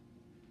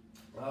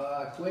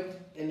 Quick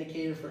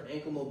indicator for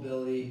ankle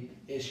mobility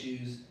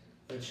issues,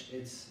 which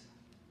it's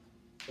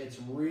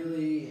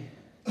really,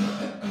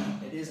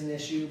 it is an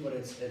issue, but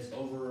it's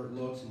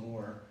overlooked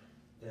more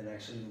than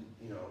actually,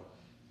 you know,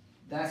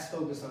 that's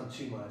focused on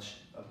too much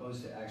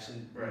opposed to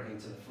actually working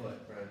to the foot.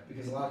 Right.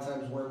 Because a lot of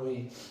times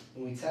when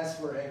we test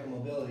for ankle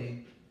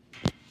mobility,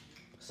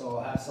 so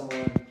I'll have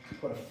someone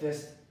put a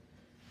fist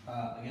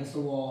against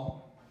the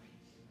wall.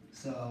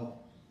 So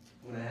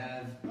I'm gonna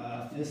have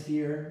a fist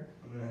here.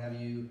 I'm gonna have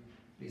you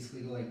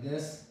basically go like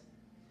this,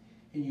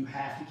 and you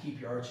have to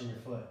keep your arch in your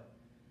foot.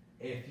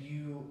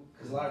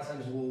 Because a lot of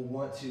times we'll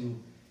want to,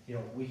 you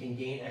know, we can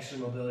gain extra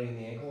mobility in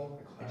the ankle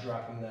by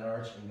dropping that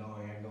arch and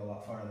going. I can go a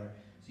lot farther.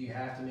 So you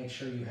have to make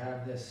sure you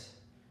have this,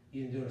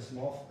 even doing a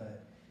small foot,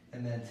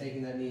 and then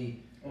taking that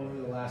knee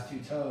over the last 2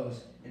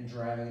 toes and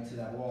driving it to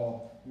that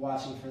wall,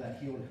 watching for that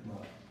heel to come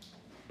up.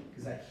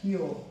 Because that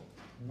heel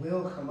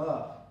will come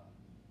up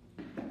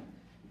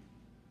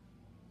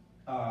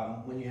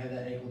when you have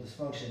that ankle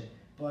dysfunction,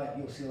 but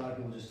you'll see a lot of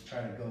people just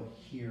try to go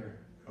here.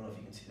 I don't know if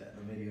you can see that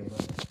in the video,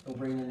 but they'll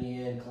bring their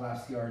knee in,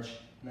 collapse the arch,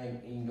 and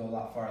then you can go a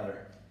lot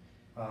farther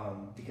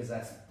because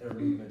that's their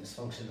movement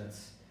dysfunction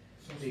that's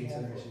leading to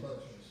their issues.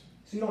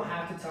 So you don't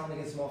have to tell them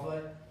to get small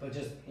foot, but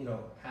just, you know,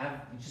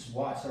 just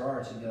watch their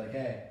arch and be like,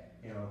 hey,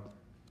 you know,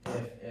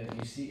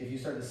 if you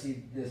start to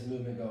see this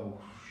movement go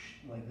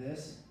whoosh, like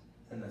this,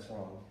 then that's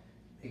wrong.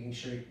 Making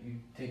sure you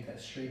take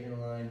that straight in a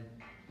line,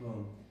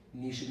 boom,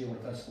 knee should be able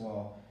to touch the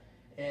wall.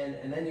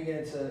 And then you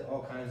get into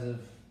all kinds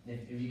of,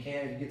 if you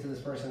get to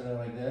this person and they're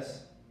like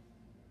this,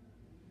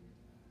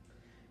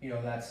 you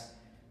know, that's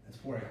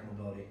poor ankle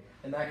mobility.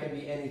 And that could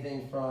be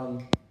anything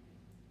from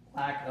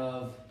lack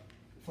of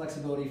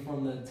flexibility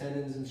from the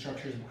tendons and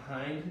structures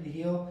behind the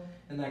heel,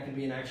 and that could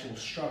be an actual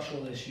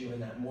structural issue in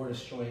that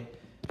mortise joint,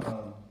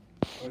 or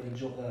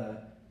the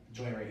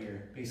joint right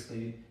here.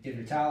 Basically, you have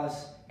your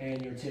talus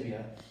and your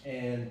tibia,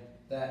 and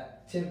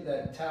that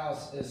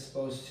talus is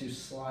supposed to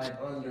slide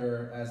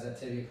under as that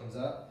tibia comes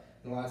up,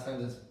 and a lot of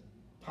times it's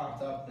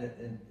popped up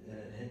and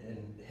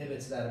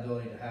inhibits that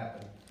ability to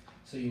happen.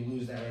 So you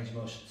lose that range of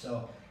motion.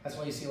 So that's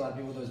why you see a lot of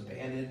people with those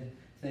banded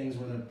things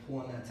where they're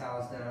pulling that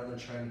talus down, they're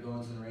trying to go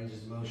into the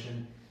ranges of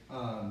motion.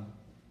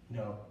 You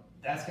know,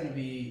 that's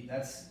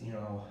you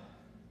know,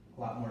 a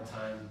lot more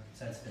time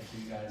sensitive for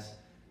you guys.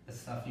 That's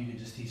stuff you could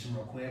just teach them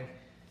real quick.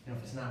 You know,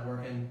 if it's not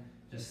working,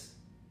 just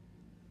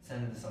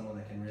send it to someone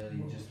that can really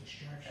just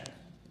distraction.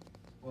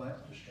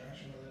 What?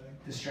 Distraction of that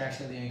ankle.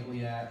 Distraction of the ankle,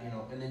 yeah. You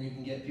know, and then you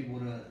can get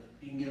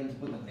them to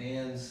put the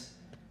bands,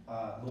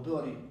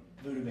 mobility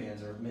voodoo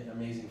bands are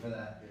amazing for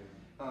that.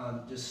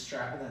 just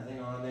strapping that thing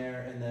on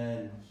there, and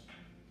then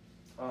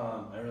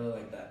I really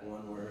like that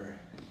one where,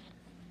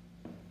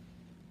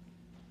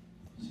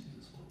 let's do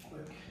this real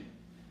quick.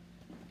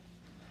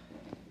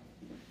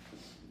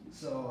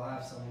 So I'll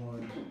have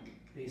someone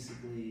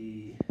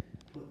basically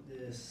put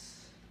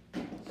this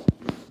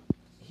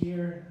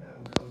here,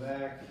 have them come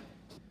back.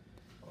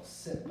 I'll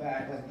sit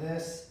back like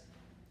this,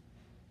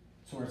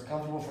 so where it's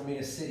comfortable for me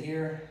to sit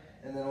here.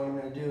 And then what I'm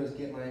going to do is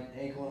get my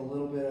ankle in a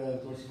little bit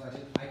of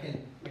dorsiflexion. I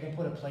can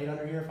put a plate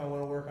under here if I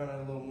want to work on it a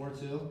little more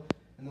too.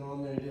 And then what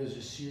I'm going to do is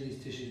just shear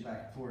these tissues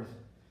back and forth.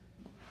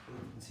 You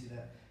can see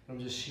that. I'm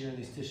just shearing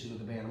these tissues with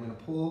the band. I'm going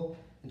to pull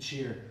and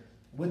shear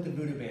with the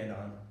voodoo band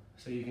on.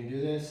 So you can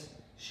do this,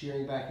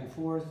 shearing back and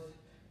forth,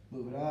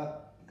 move it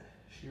up,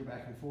 shear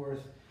back and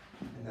forth,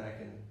 and then I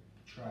can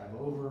drive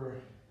over,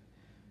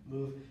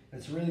 move. And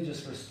it's really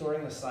just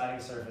restoring the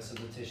sliding surface of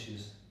the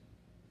tissues.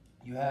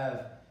 You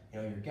have,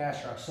 your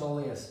gastroc,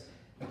 soleus,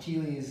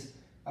 Achilles,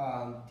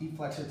 deep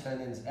flexor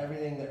tendons,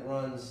 everything that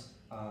runs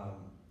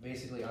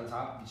basically on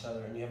top of each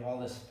other, and you have all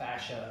this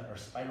fascia or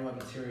spiderweb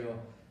material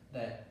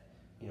that,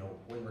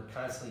 when we're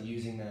constantly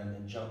using them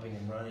and jumping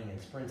and running and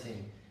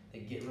sprinting, they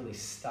get really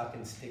stuck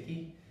and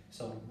sticky.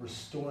 So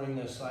restoring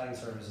those sliding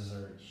surfaces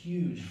are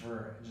huge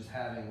for just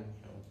having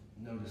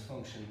no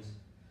dysfunctions.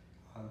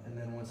 And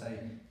then once I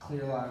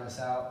clear a lot of this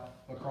out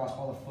across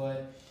all the foot,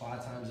 a lot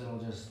of times it'll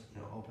just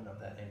open up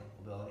that ankle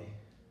mobility.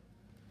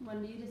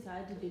 When do you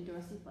decide to do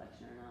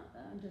dorsiflexion or not,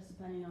 though? Just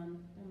depending on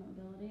their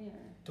mobility,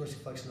 or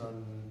Dorsiflexion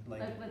on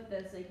like with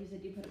this, like you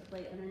said, you put a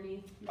plate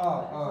underneath.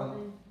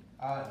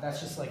 That's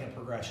just like a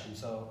progression.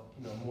 So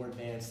more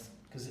advanced,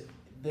 because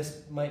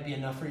this might be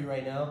enough for you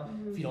right now.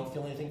 Mm-hmm. If you don't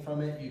feel anything from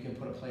it, you can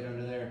put a plate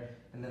under there,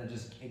 and then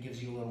it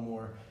gives you a little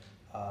more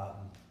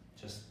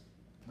just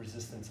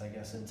resistance, I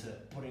guess, into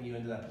putting you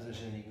into that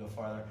position, and you can go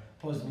farther.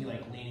 Opposed to me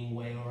like leaning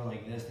way over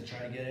like this to try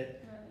to get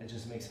it. Right. It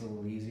just makes it a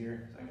little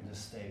easier. So I can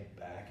just stay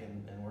back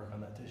and work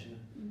on that tissue.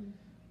 Mm-hmm.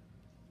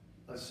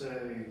 Let's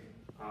say,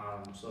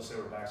 let's say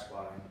we're back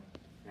squatting,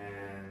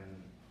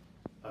 and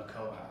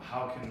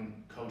how can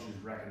coaches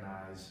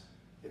recognize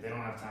if they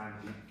don't have time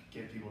to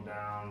get people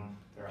down?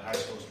 They're a high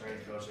school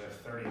strength coach. They have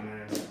 30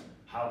 minutes.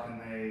 How can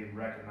they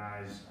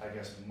recognize, I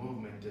guess,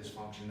 movement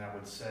dysfunction that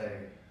would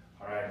say,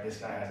 all right, this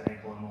guy has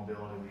ankle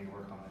immobility, we need to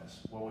work on this?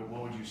 What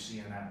would you see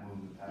in that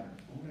movement pattern?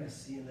 What would I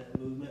see in that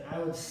movement? I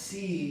would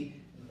see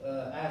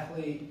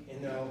athlete,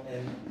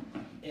 and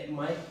it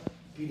might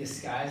be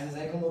disguised as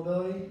ankle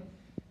mobility,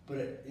 but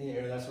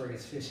that's where it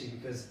gets fishy,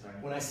 because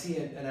Right. when I see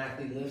an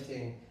athlete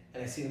lifting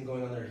and I see them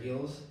going on their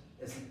heels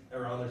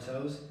or on their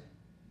toes,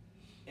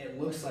 it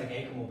looks like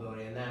ankle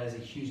mobility, and that is a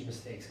huge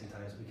mistake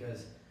sometimes,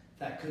 because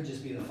that could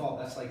just be the fault.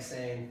 That's like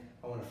saying,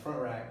 I want a front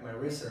rack, my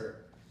wrists are,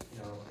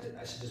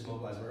 I should just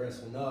mobilize my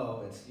wrist. Well,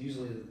 no, it's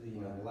usually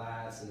the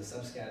lats and the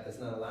subscat that's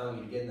not allowing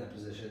you to get in that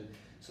position,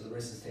 so the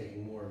wrist is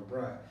taking more of a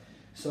brunt.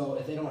 So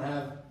if they don't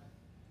have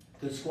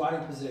good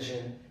squatting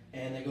position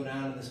and they go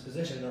down in this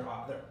position, they're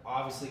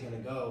obviously going to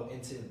go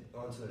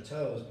onto their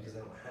toes because they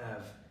don't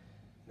have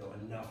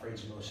enough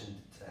range of motion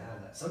to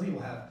have that. Some people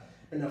have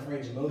enough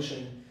range of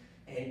motion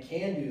and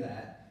can do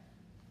that,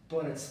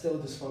 but it's still a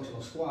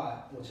dysfunctional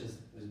squat, which is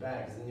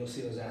bad, because then you'll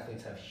see those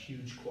athletes have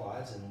huge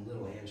quads and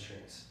little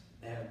hamstrings.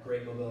 They have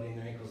great mobility in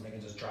their ankles, and they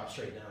can just drop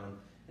straight down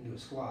and do a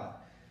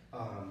squat.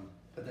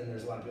 But then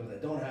there's a lot of people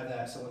that don't have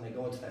that, so when they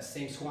go into that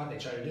same squat they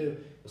try to do,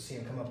 you'll see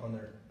them come up on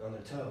their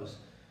toes.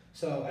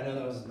 So I know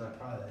that was not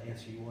probably the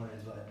answer you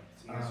wanted, but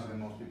It's the answer that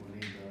most people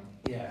need,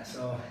 though. yeah,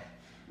 so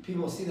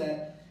people will see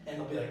that and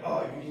they'll be like,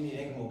 oh, you need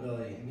ankle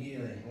mobility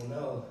immediately. Well,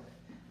 no,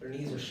 their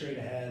knees are straight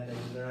ahead,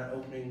 they're not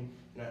opening,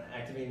 they're not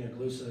activating their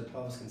glutes so their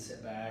pelvis can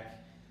sit back.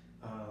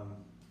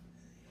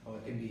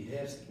 It can be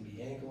hips, it can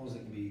be ankles, it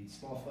can be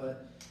small foot.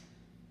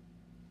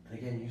 And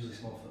again, usually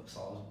small foot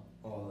solves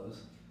all of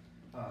those,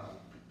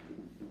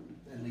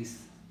 at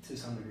least to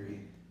some degree.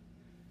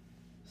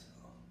 So.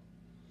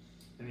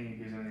 Is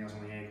anything else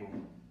on the ankle?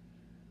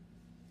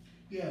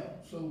 Yeah,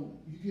 so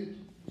you get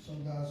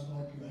some guys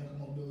going through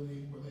ankle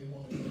mobility where they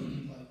want to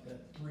go like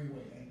that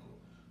three-way ankle,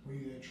 where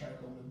you get track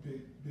over the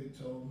big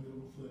toe,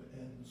 middle foot,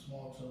 and the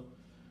small toe.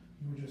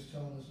 You were just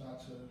telling us not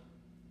to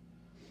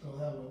go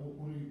that way.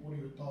 What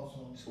are your thoughts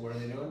on? So what are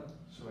they doing?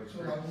 So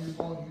So like when you're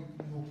going,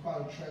 you'll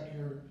probably track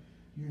your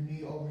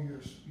knee over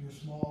your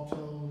small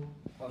toe,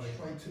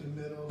 straight to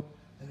the middle,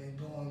 and then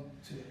going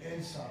to the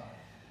inside.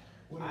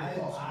 What are your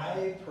thoughts on that?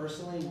 I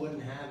personally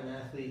wouldn't have an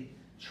athlete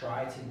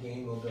try to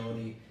gain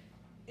mobility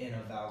in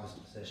a valgus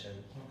position,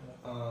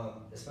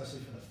 especially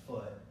for the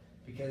foot,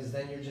 because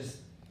then you're just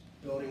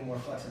building more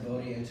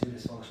flexibility into a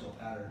dysfunctional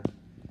pattern.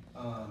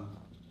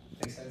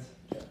 Make sense?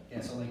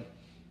 Yeah. So like,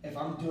 if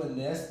I'm doing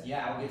this,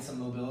 yeah, I'll get some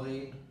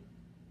mobility,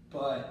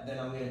 but then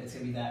it's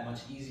gonna be that much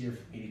easier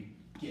for me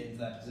to get into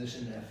that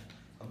position if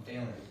I'm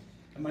failing.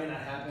 It might not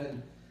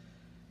happen,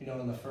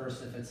 in the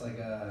first if it's like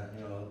a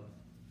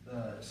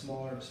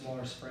smaller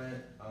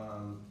sprint.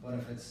 But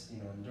if it's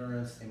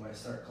endurance, they might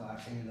start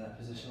collapsing into that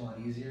position a lot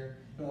easier.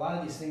 And a lot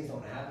of these things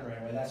don't happen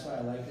right away. That's why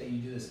I like that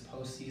you do this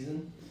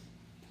post-season,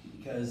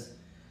 because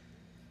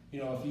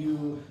if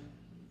you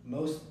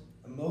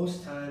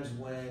most times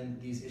when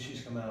these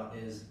issues come out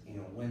is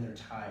when they're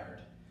tired.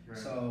 Right.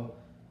 So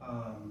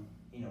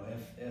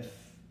if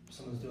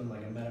someone's doing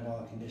like a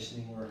metabolic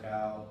conditioning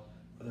workout,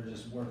 or they're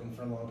just working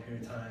for a long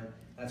period of time,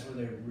 that's where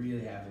they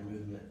really have their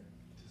movement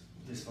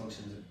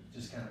dysfunctions that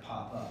just kind of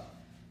pop up.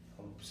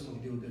 Someone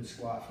can do a good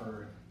squat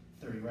for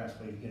 30 reps,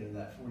 but you get into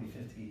that 40,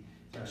 50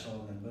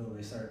 threshold, and then boom,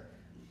 they start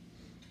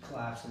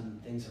collapsing,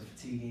 things are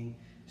fatiguing.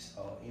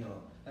 So,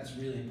 that's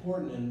really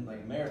important in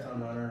like a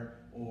marathon runner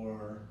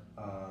or,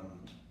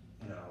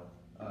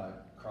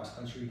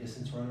 cross-country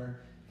distance runner,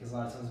 because a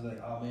lot of times they're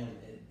like, oh man,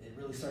 it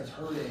really starts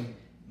hurting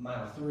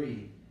mile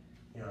 3,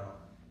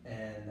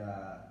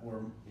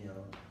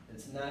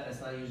 it's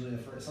not usually the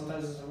first,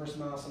 sometimes it's the first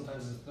mile,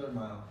 sometimes it's the 3rd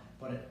mile,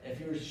 but if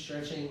you're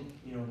stretching,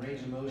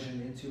 range of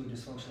motion into a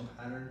dysfunctional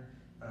pattern,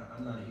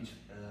 I'm not a huge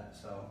fan of that.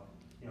 So,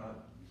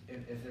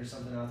 if there's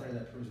something out there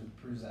that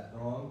proves that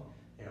wrong,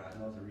 I'd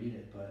love to read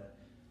it, but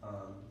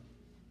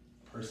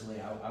personally,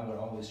 I would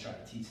always try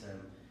to teach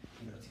them,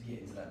 to get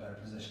into that better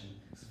position.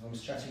 Because if I'm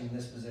stretching in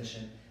this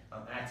position,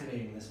 I'm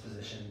activating this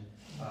position,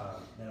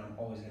 then I'm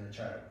always going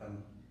to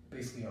I'm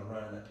basically going to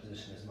run in that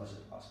position as much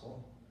as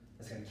possible.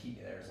 It's going to keep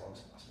me there as long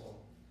as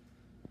possible.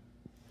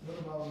 What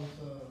about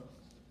with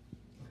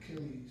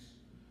Achilles?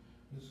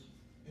 Is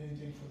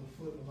anything for the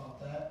foot about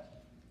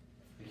that?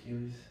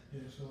 Achilles?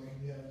 Yeah, so like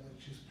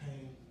just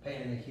pain.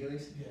 Pain in the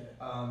Achilles?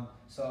 Yeah.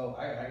 So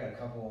I got a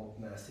couple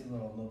nasty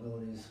little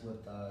mobilities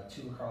with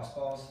 2 lacrosse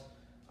balls.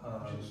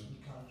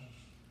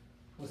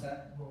 What's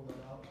that? Roll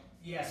that out.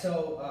 Yeah,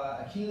 so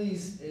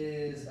Achilles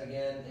is,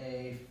 again,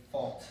 a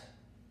fault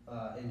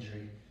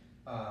injury,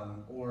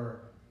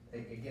 or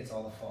it gets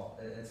all the fault.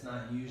 It's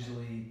not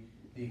usually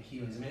the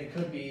Achilles. I mean, it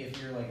could be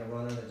if you're like a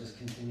runner that just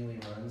continually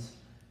runs.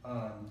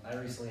 I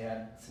recently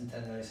had some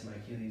tendonitis in my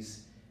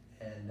Achilles,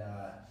 and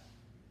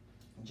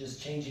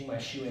just changing my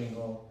shoe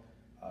angle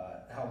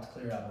helped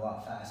clear it up a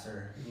lot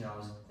faster.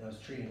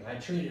 I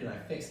treated and I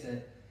fixed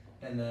it,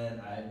 and then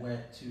I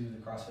went to the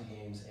CrossFit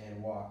Games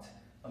and walked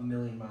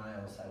 1,000,000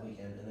 miles that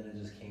weekend, and then it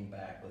just came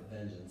back with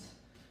vengeance.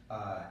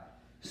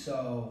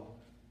 So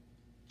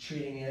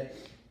treating it,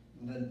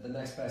 the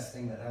next best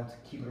thing that helped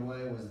keep it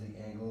away was the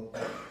angle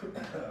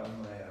of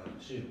my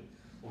shoe.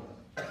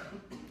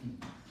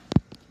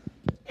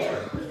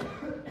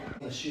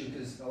 The shoe,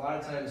 because a lot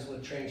of times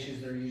with training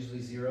shoes, they're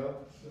usually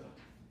 0.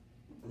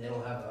 They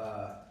don't have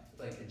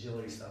like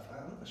agility stuff.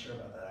 I'm not sure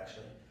about that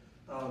actually.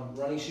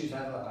 Running shoes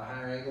have a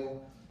higher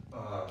angle,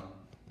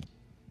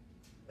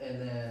 and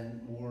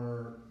then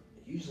more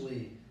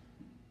usually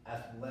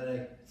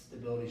athletic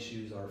stability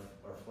shoes are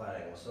flat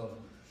angle. So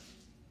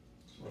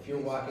if you're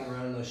walking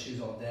around in those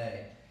shoes all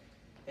day,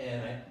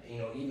 and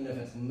even if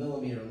it's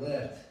millimeter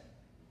lift,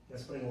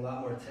 that's putting a lot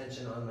more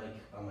tension on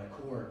my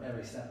core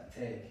every step I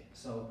take.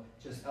 So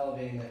just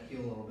elevating that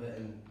heel a little bit,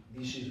 and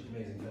these shoes are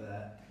amazing for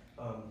that.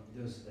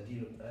 Those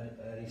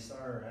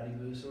Adistar or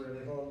Adiboost or whatever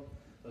they call them,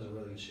 those are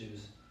really good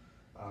shoes.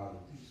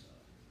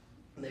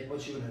 And they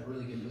put you in a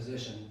really good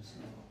position,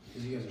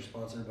 because you guys are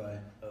sponsored by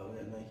we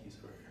have Nikes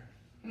over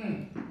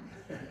here.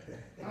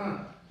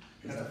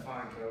 That's a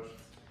fine, coach.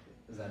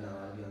 Is that not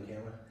allowed to be on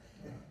camera?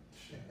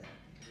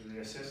 The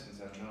assistants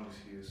have no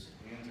excuse.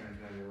 The interns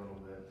maybe a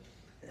little bit.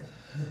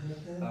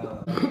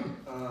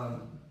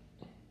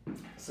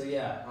 So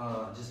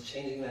yeah, just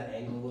changing that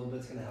angle a little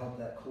bit is going to help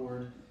that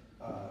cord.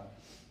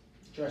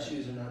 Dress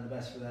shoes are not the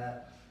best for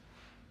that,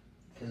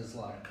 because it's a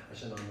lot of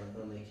compression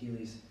on the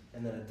Achilles.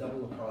 And then a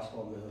double lacrosse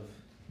ball move,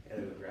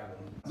 gotta go grab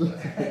them.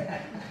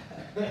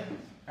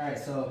 All right,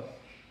 so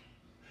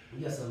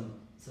we got some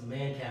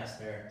man calves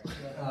there.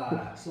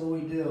 So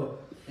what we do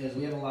is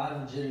we have a lot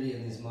of rigidity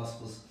in these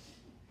muscles.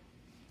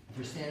 If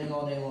you're standing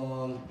all day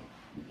long,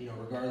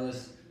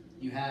 regardless,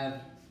 you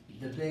have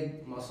the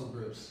big muscle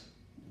groups,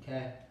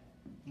 okay?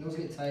 Those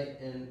get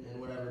tight and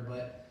whatever,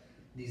 but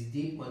these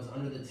deep ones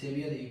under the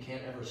tibia that you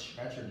can't ever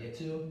stretch or get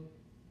to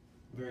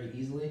very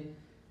easily.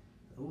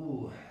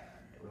 Ooh,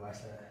 relax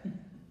that.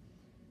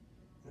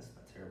 That's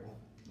not terrible.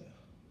 Yeah.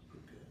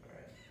 Pretty good. All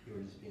right, you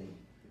were just being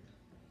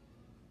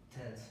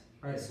tense.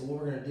 All right, so what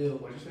we're gonna do?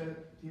 What'd you say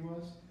he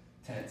was?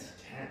 Tense.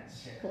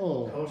 Tense. Yeah.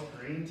 Oh. Coach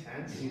Green,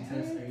 tense? Are you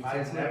tense? Are you I've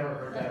tense? never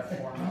heard that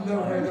before. I've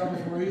never heard that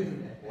before either.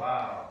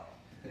 Wow.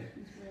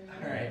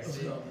 All right,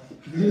 so No.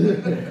 you're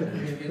gonna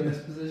get in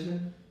this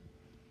position.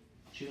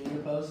 Shooting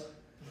your pose.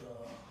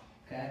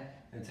 Okay,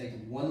 and take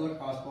 1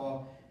 lacrosse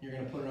ball. You're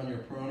going to put it on your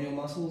peroneal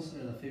muscles,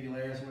 or the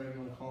fibularis, whatever you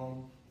want to call them.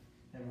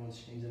 Everyone's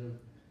changing them.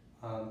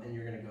 And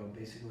you're going to go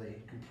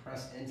basically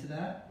compress into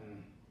that.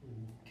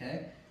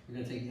 Okay, you're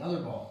going to take the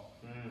other ball,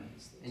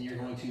 and you're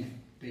going to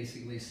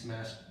basically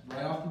smash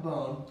right off the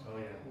bone, Oh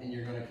yeah. and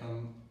you're going to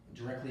come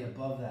directly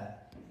above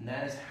that. And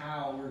that is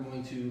how we're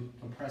going to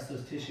compress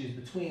those tissues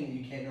between that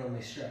you can't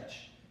normally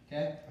stretch.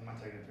 Okay? I'm not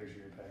taking a picture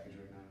of your package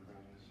right now,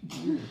 I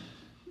promise.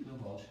 No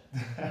bulge.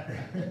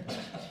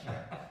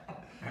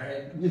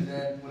 Alright, and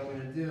then what I'm going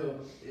to do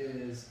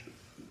is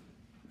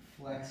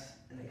flex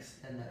and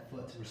extend that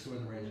foot to restore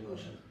the range of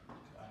motion.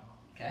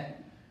 Okay?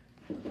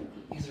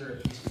 These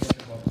are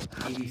called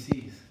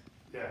ABCs.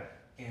 Yeah.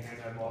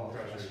 Anti-ball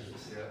pressures.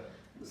 pressures.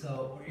 Yeah.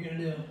 So what you're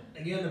gonna do,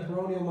 again, the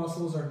peroneal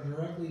muscles are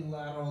directly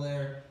lateral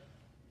there,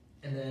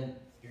 and then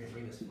you're gonna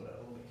bring this foot out a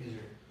little bit because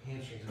your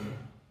hamstrings and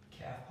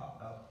calf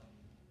pop out.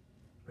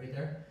 Right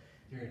there.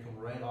 You're gonna come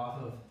right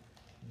off of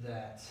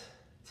that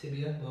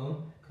tibia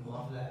bone, come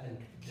off of that and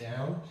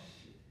down.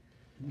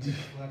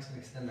 Flex and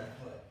extend that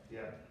foot.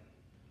 Yeah.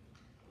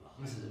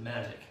 This is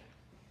magic.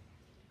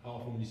 How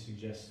often would you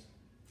suggest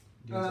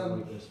doing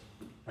something like this?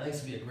 I think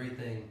this would be a great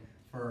thing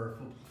for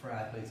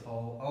athletes,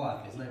 all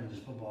athletes, not even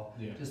just football.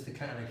 Yeah. Just to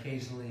kind of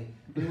occasionally,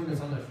 anyone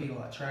that's on their feet a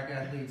lot, track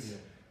athletes,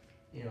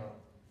 you know.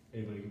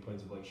 Anybody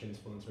complains of like shin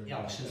splints or anything?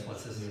 Yeah, like shin that?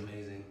 splints, this is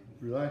amazing.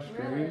 Relax,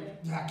 Really? Gary.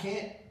 I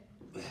can't.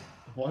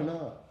 Why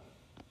not?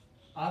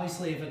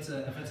 Obviously, if it's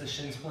a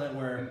shin splint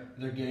where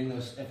they're getting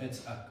those, if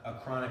it's a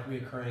chronic,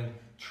 reoccurring,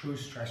 true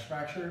stress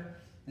fracture,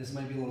 this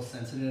might be a little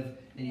sensitive,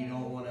 and you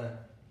don't want to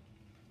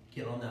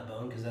get on that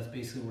bone because that's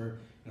basically where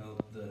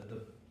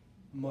the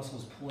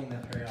muscles pulling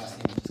that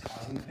periosteum is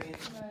causing the pain.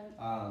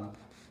 Right.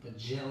 But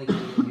gently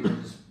getting in here,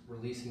 just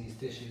releasing these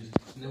tissues,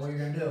 and then what you're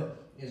gonna do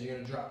is you're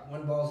gonna drop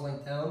one ball's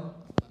length down,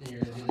 and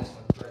you're gonna do this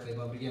one directly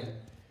above again.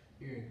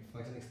 You're gonna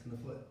flex and extend the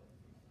foot.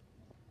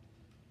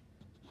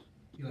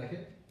 You like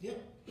it?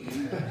 Yep.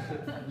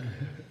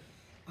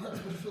 That's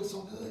what feels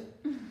so good.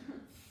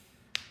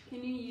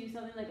 Can you use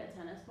something like a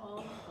tennis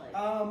ball? Like,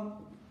 or,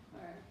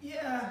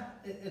 Yeah,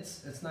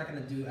 it's not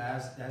gonna do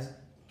as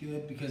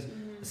good because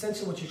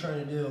essentially what you're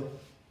trying to do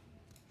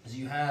is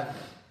you have,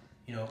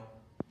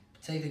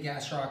 take the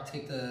gastroc,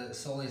 take the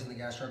soleus and the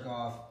gastroc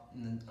off,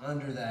 and then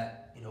under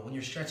that, when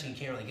you're stretching, you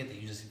can't really get that.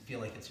 You just feel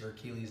like it's your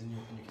Achilles and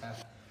your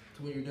calf.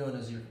 So what you're doing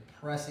is you're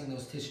pressing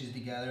those tissues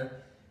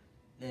together,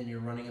 and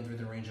you're running them through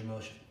the range of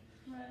motion.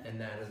 right. And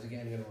that is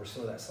again going to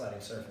restore that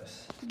sliding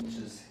surface, which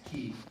is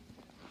key.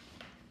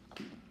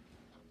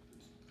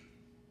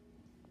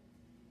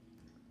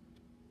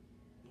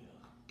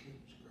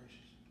 Goodness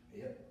gracious.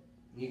 Yep.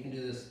 You can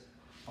do this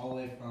all the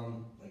way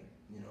from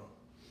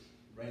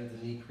right at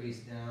the knee crease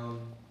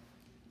down,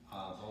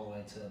 all the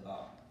way to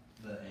about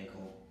the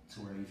ankle to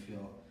where you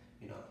feel,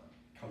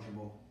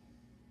 comfortable.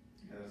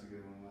 Yeah, that's a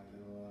good one. I like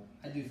that a lot.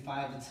 I do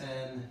 5 to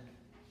 10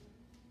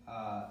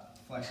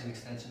 flexion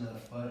extension of the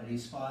foot at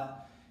each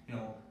spot.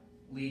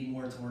 Lead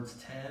more towards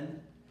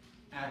 10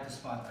 at the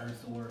spot that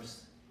hurts the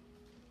worst,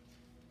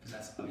 because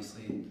that's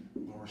obviously a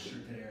more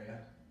restricted area.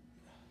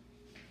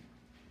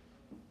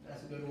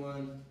 That's a good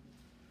one.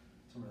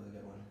 It's a really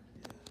good one.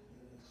 Yeah,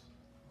 it is.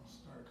 I'll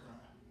start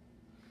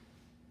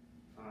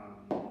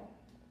crying.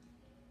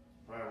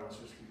 Right, let's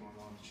just keep going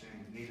on the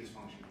chain. Knee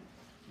dysfunction.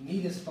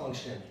 Knee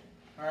dysfunction.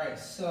 All right,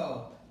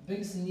 so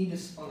biggest knee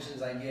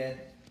dysfunctions I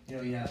get,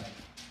 you have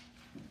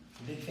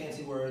big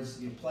fancy words,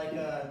 you have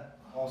plica,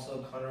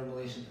 also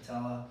counterambulation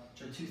patella,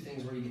 which are two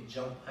things where you get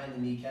jumped behind the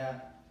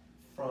kneecap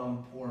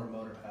from poor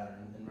motor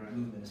pattern and Right.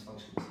 movement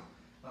dysfunctions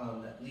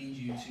that lead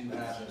you to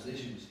have those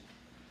issues.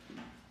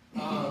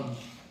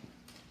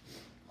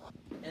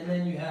 And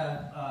then you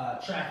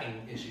have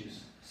tracking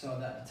issues. So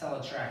that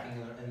patella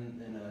tracking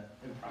in an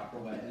improper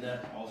way, and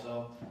that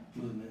also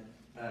movement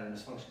pattern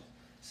dysfunction.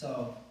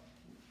 So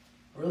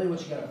really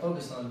what you got to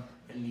focus on,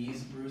 my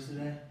knees bruised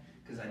today,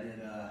 because I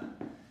did,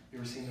 you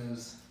ever seen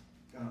those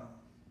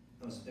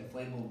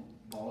inflatable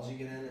balls you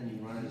get in and you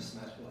run into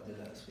smash people? I did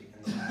that this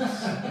weekend. It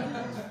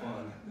was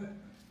fun.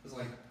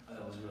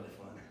 It was really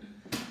fun.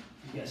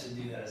 You guys should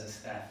do that as a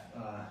staff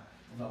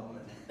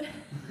development.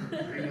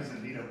 Green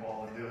doesn't need a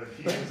ball to do it.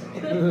 He needs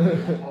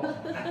a ball.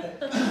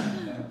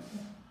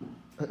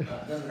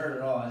 It doesn't hurt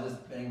at all. I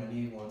just banged my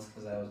knee once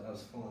because I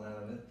was falling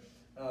out of it.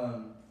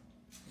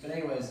 But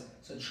anyways,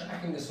 so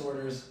tracking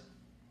disorders.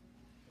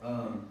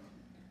 Let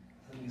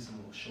me get some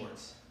little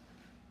shorts.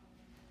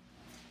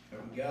 There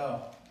we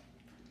go.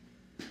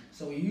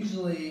 So we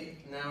usually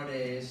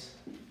nowadays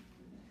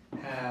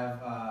have.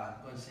 Go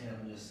ahead and stand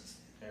up and just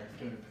stand there.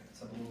 Put your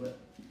pants up a little bit.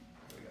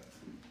 There we go.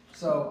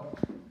 So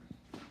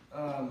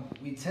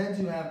we tend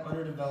to have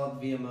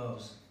underdeveloped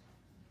VMOs,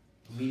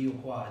 medial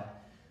quad.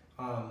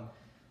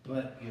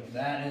 But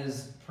that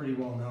is pretty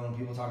well known.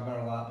 People talk about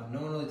it a lot, but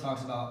no one really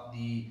talks about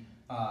the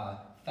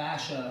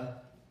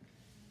fascia.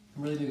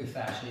 I'm really big with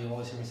fascia. You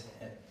always hear me say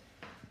it.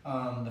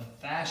 The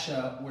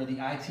fascia, where the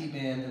IT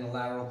band and the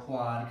lateral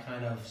quad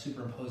kind of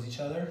superimpose each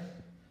other.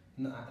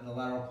 And the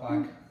lateral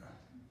quad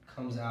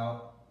comes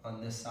out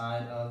on this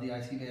side of the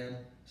IT band.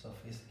 So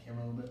face the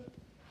camera a little bit.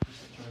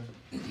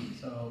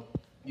 So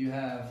you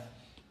have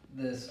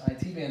this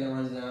IT band that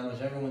runs down,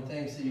 which everyone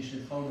thinks that you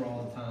should foam roll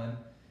all the time.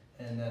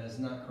 And that is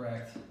not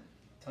correct.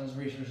 Tons of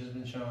research has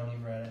been shown,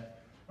 you've read it.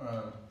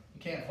 You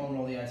can't foam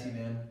roll the IT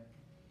band.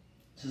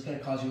 It's just going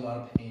to cause you a lot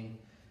of pain.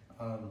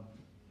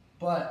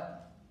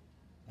 But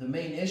the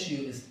main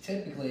issue is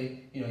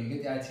typically, you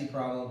get the IT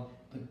problem,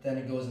 but then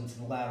it goes into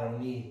the lateral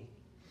knee.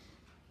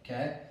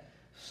 Okay?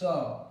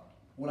 So,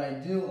 what I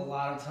do a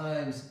lot of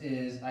times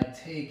is I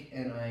take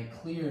and I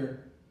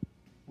clear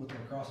with the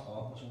lacrosse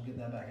ball, which we'll get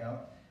that back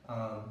out,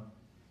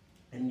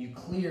 and you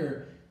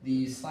clear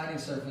the sliding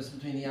surface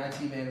between the IT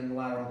band and the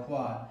lateral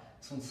quad.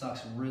 This one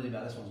sucks really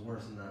bad. This one's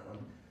worse than that one.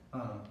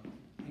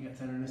 You got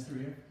tenderness through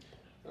here.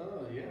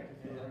 Oh yeah, I can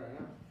feel that right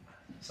now.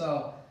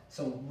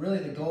 So really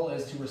the goal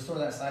is to restore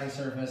that sliding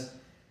surface,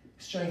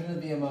 strengthen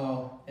the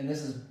VMO, and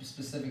this is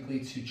specifically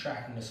to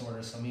tracking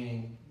disorders. So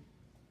meaning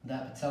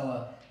that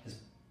patella is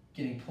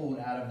getting pulled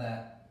out of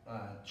that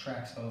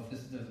track. So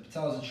if the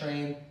patella is a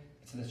train,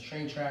 it's in its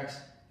train tracks.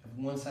 If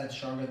one side's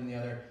stronger than the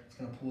other, it's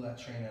going to pull that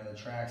train out of the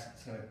tracks.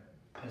 It's going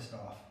to piss it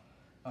off.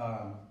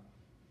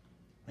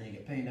 Then you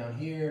get pain down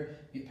here,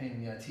 you get pain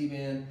in the IT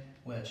band,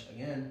 which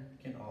again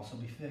can also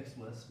be fixed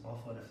with a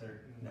small foot if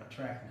they're not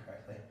tracking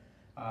correctly.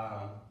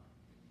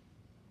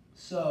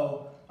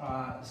 So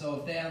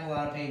if they have a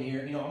lot of pain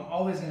here, I'm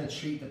always going to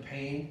treat the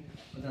pain,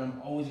 but then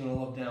I'm always going to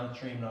look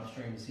downstream and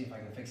upstream to see if I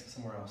can fix it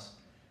somewhere else.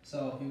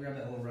 So if you grab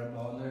that little red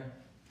ball in there.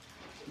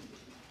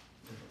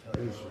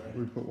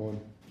 We put one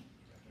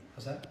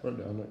What's that? right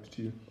down next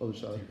to you, other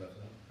side.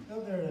 Oh,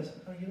 there it is.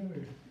 How do I get over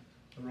here?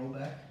 A roll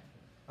back.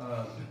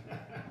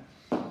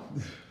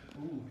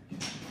 Ooh.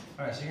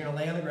 All right, so you're gonna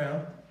lay on the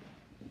ground,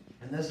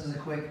 and this is a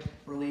quick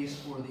release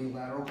for the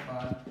lateral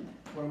quad.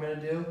 What I'm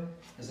gonna do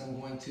is I'm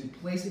going to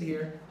place it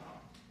here.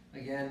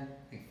 Again,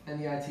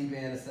 extend the IT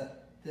band. It's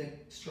that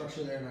thick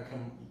structure there, and I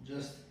come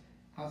just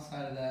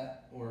outside of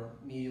that or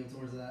medial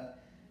towards that.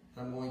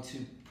 And I'm going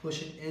to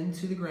push it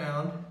into the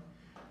ground.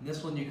 And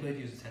this one you could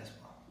use a tennis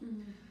ball.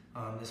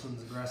 Mm-hmm. This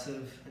one's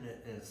aggressive and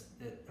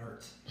it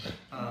hurts.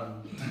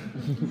 I'm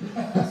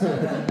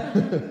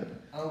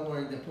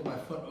going to put my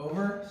foot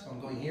over, so I'm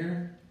going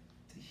here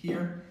to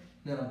here.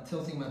 And then I'm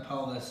tilting my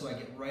pelvis so I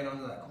get right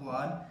onto that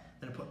quad.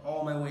 Then I put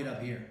all my weight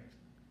up here.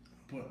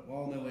 Put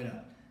all my weight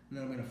up. And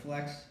then I'm going to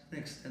flex and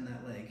extend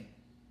that leg.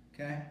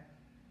 Okay?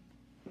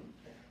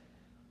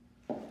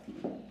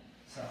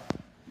 So.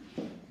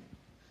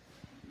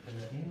 Put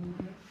that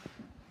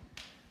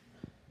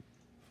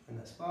in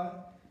that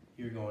spot.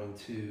 You're going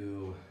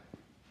to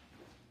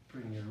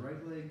bring your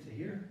right leg to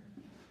here.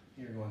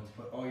 You're going to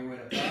put all your weight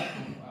up top.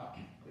 Wow.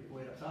 Put your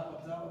weight up top,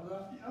 up top, up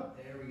top. Yep.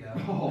 There we go.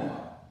 Oh.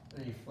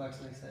 Then you flex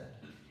and extend.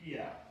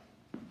 Yeah.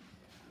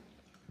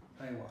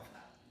 How you walk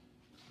that?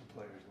 The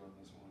players love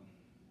this one.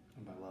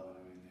 And by love it,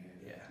 I mean they hate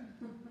it.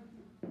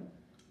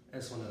 Yeah.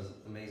 This one does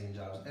amazing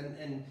jobs.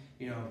 And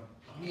you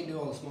can do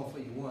all the small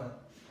foot you want.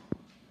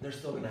 They're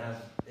still going to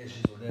have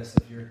issues with this.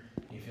 If you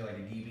feel like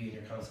a DB and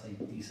you're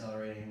constantly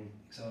decelerating,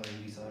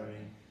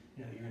 accelerating,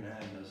 you're going to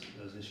have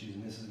those issues,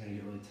 and this is going to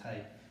get really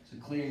tight. So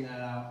clearing that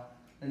out,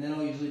 and then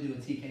I'll usually do a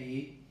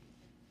TKE,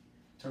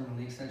 terminal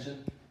knee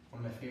extension,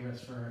 one of my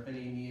favorites for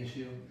any knee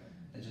issue.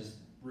 It just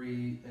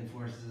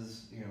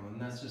reinforces,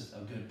 and that's just a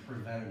good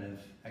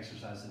preventative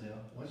exercise to do.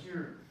 What's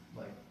your,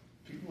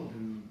 people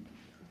do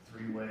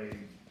three-way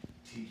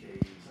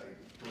TKs,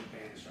 with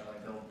bands,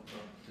 right? They'll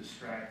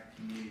distract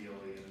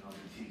medially and then they'll do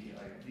TK.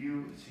 Do you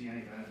see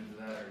any benefit to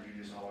that, or are you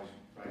just always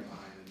right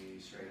behind the knee,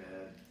 straight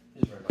ahead?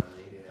 Just right behind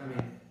the knee. Yeah. I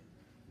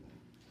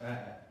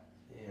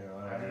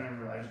mean,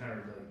 I just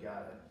never really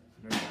got it.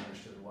 I never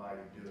understood why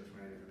you do it from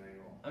any different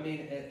angle. I mean,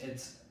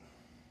 it's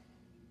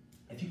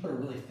if you put a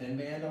really thin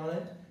band on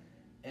it,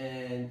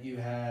 and you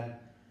had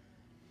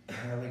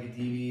like a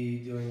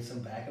DB doing some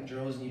backup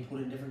drills, and you put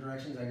it in different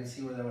directions, I can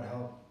see where that would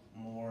help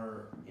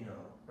more,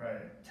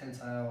 Right.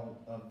 tensile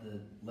of the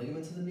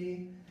ligaments of the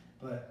knee.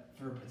 But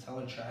for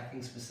patellar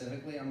tracking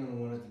specifically, I'm going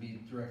to want it to be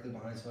directly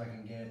behind so I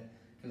can get,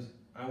 because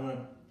I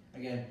want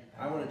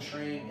to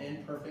train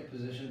in perfect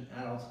position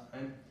at all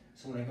time.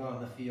 So when I go out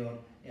in the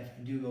field, if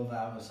I do go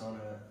valgus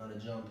on a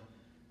jump,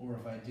 or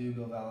if I do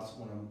go valgus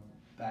when I'm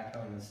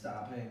backpedaling and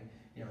stopping,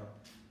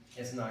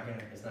 it's not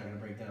gonna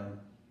break down.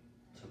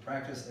 So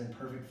practice in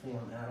perfect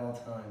form at all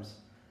times.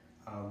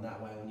 That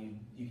way, when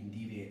you can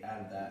deviate out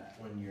of that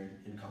when you're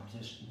in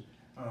competition.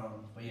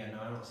 But yeah, no,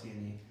 I don't see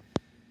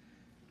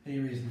any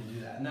reason to do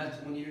that. And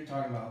that's when you're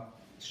talking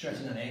about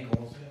stretching that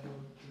ankle,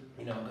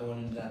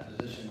 going into that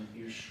position,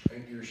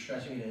 you're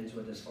stretching it into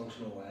a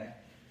dysfunctional way.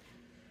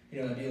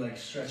 It'd be like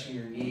stretching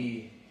your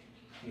knee,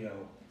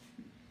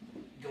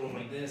 going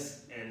like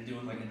this and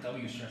doing like a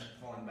W stretch,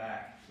 falling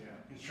back,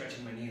 and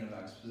stretching my knee in a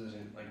valgus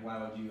position. Like,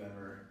 why would you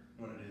ever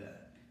want to do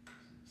that?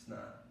 It's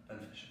not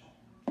beneficial,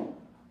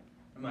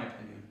 in my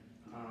opinion.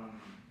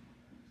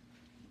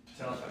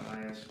 Patella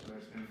tendonitis,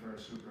 and for a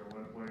super,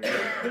 what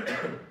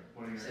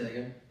are your Say that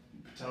again?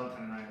 patella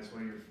tendonitis,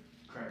 what are your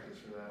correctives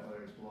for that,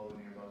 whether it's below the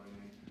knee or above the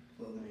knee?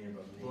 Below the knee,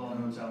 above the knee. Below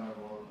the patella or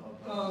below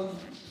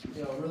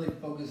above? Really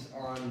focus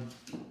on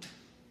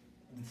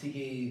the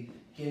TKE,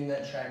 getting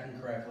that tracking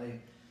correctly.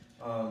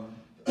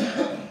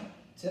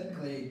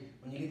 Typically,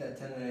 when you get that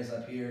tendonitis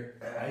up here,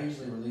 I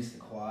usually release the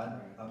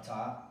quad up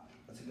top.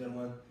 That's a good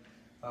one.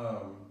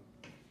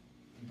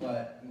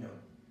 But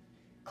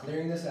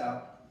clearing this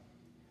out,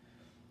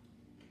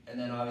 and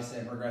then obviously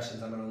in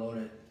progressions, I'm going to load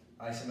it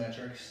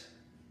isometrics,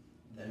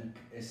 then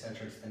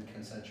eccentrics, then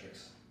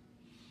concentrics.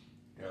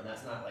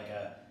 That's not like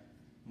a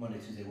Monday,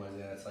 Tuesday,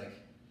 Wednesday. That's like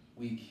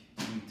week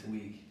to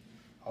week.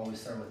 Always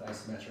start with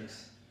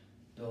isometrics,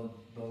 build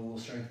a little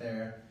strength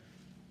there,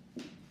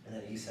 and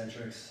then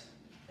eccentrics,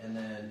 and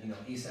then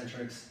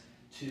eccentrics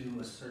to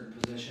a certain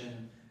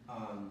position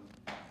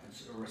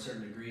or a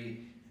certain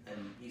degree,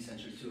 and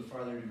eccentric to a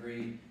farther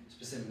degree,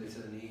 specifically to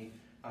the knee.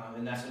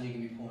 And that's when you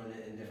can be pulling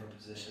it in different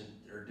positions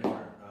or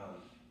different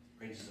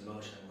ranges of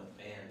motion with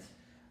bands.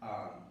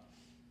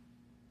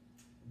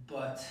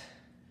 But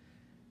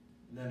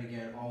then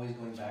again, always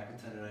going back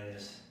to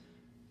tendonitis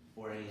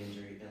or any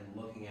injury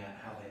and looking at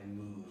how they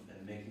move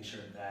and making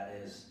sure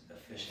that is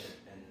efficient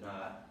and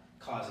not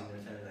causing their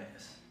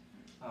tendonitis.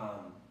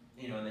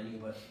 And then you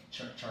can put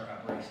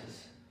Charcot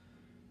braces.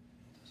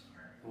 Those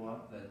are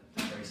What?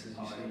 the braces you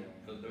Oh, see.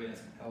 yeah. The way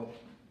that's gonna help.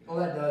 All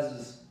that does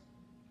is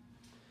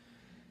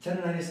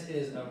tendonitis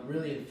is a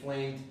really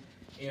inflamed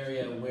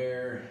area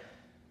where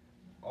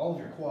all of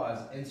your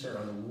quads insert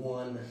onto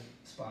one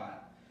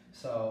spot.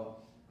 So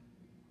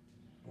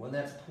when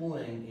that's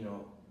pulling,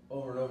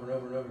 over and over and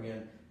over and over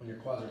again, when your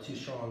quads are too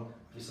strong,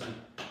 obviously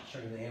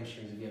strengthening the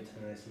hamstrings if you have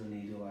tendonitis in the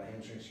knee, you do a lot of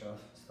hamstring stuff.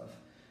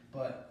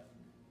 But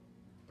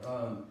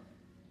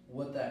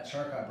what that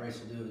Charcot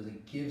brace will do is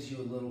it gives you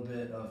a little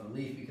bit of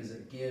relief because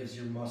it gives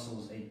your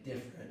muscles a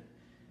different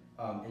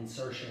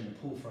insertion to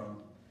pull from,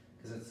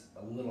 because it's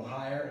a little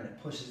higher and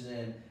it pushes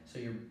in, so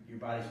your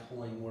body's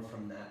pulling more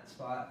from that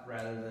spot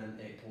rather than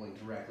it pulling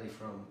directly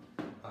from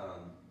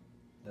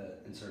the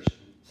insertion.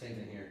 Same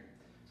thing here.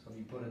 So if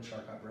you put a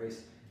Charcot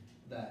brace,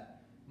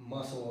 that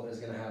muscle is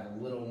going to have a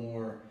little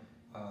more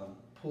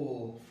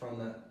pull from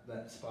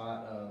that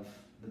spot of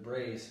the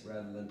brace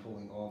rather than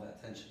pulling all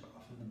that tension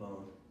off of the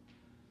bone.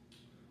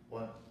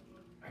 What?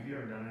 Have you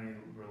ever done any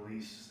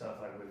release stuff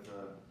like with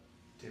the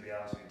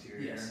tibialis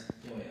anterior? Yes.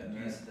 Oh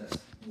yeah. That's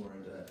more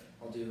into that.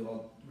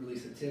 I'll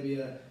release the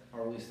tibia.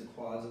 I'll release the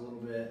quads a little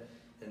bit,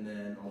 and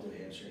then I'll do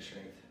hamstring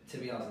strength.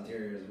 Tibialis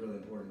anterior is really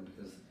important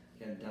because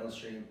again,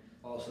 downstream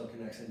also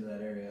connects into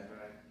that area.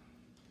 Right.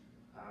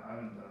 I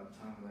haven't done a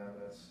ton of that.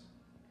 That's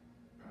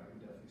probably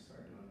definitely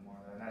start doing more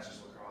of that. And that's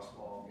just lacrosse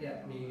ball.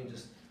 Yeah. I mean, you can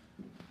just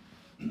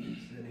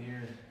sit in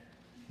here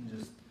and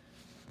just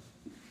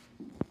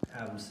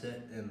have them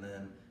sit, and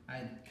then I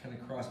kind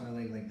of cross my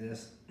leg like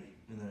this,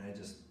 and then I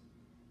just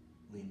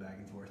lean back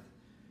and forth.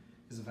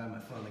 Because if I have my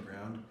foot on the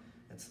ground,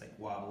 it's like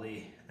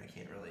wobbly, and I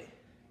can't really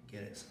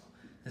get it. So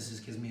this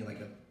just gives me like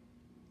I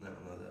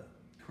don't know the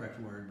correct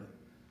word, but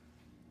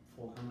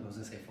fulcrum. I was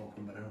gonna say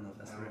fulcrum, but I don't know if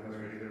that's the right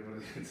word. Either,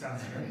 but it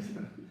sounds great.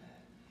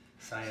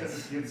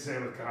 Science. You can say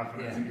it with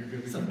confidence and you're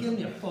good to So go. give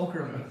me a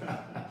fulcrum.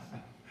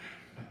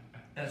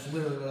 That's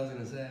literally what I was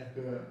gonna say.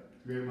 Yeah,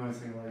 great minds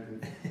think alike.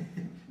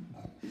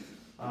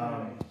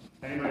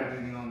 Anybody have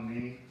anything on the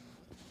knee?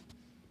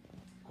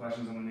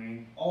 Questions on the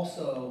knee?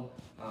 Also,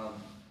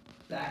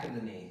 back of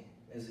the knee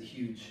is a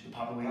huge. The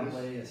popliteus?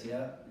 Popliteus,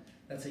 yeah.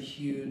 That's a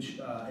huge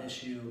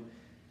issue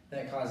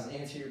that causes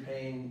anterior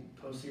pain,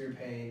 posterior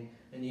pain,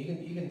 and you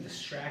can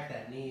distract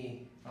that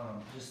knee.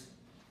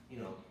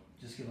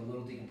 Just give a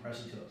little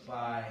decompression to it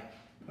by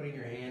putting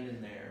your hand in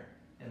there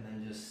and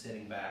then just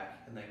sitting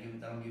back, and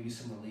that'll give you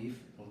some relief.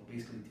 It'll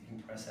basically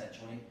decompress that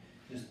joint.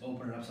 Just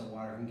open it up so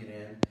water can get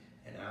in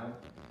and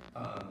out.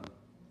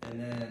 And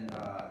then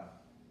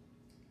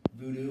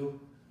voodoo,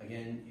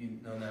 again, you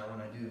know that one.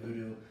 I do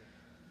voodoo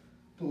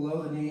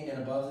below the knee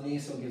and above the knee,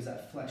 so it gives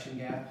that flexion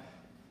gap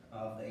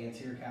of the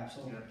anterior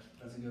capsule. Yep.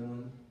 That's a good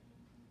one.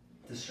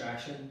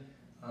 Distraction,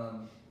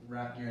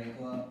 wrapping your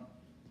ankle up,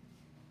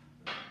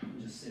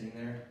 and just sitting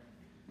there.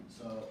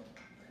 So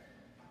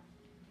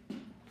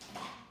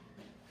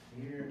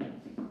here,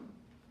 I'll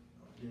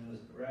do is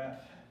a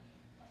wrap.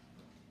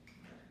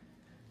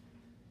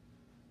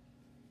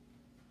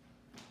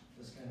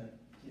 Just kind of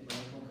get my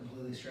ankle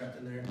completely strapped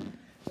in there.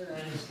 Then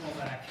I just fall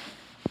back.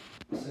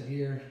 Sit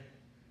here,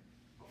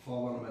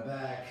 fall onto my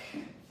back,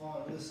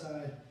 fall on this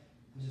side,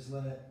 and just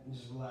let it, and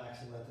just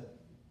relax and let it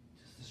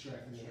just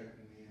distract the knee.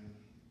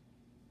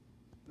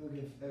 It'll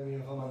give,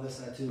 if I'm on this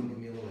side too, it'll give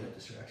me a little hip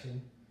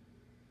distraction.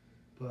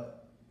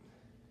 But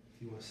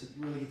if you want to sit,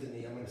 really get the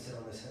knee, I'm going to sit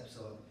on this hip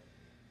so it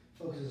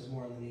focuses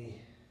more on the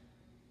knee.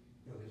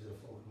 It gives it a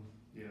fulcrum.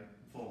 Yeah,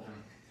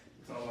 fulcrum.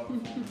 It's all about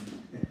the fulcrum.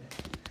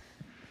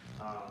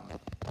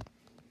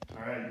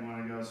 All right, you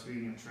want to go,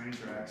 speaking of train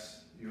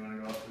tracks, you want to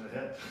go up to the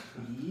hip?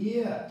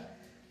 Yeah,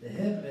 the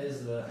hip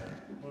is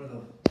one of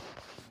the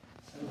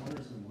 7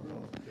 wonders of the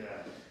world.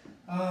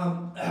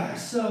 Yeah.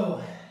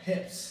 So,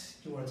 hips.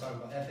 Do you want to talk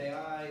about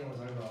FAI? You want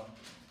to talk about?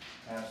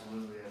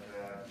 Absolutely,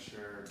 yeah, for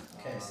sure.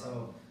 Okay,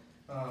 so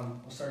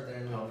we'll start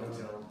there. Pelvic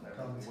tilt,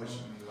 Pelvic which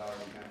tilt. we've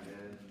already kind of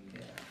did.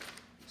 Yeah.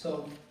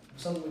 So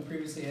something we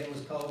previously hit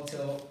was pelvic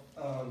tilt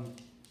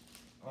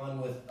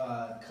on with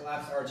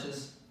collapsed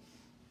arches.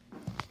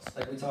 It's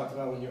like we talked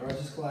about, when your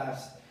arches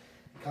collapse,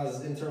 it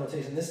causes internal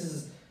rotation. This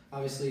is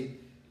obviously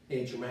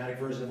a dramatic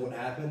version of what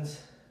happens,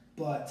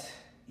 but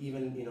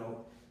even,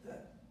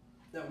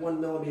 that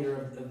 1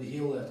 millimeter of the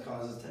heel lift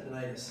causes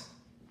tendonitis.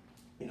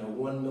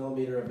 1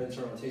 millimeter of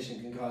internal rotation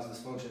can cause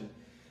dysfunction.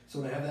 So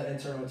when I have that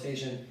internal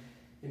rotation,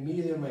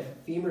 immediately when my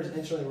femur is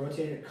internally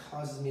rotated, it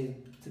causes me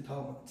to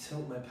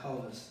tilt my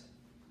pelvis.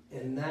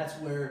 And that's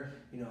where,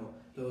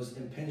 those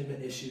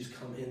impingement issues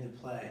come into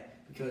play,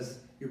 because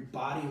your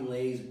body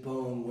lays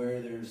bone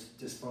where there's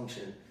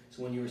dysfunction.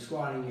 So when you were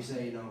squatting, you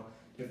say,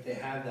 If they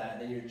have that,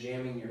 then you're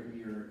jamming your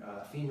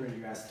femur and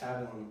your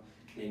acetabulum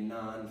in a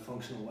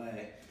non-functional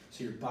way.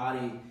 So your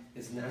body,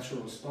 its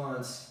natural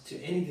response to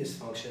any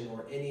dysfunction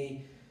or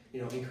any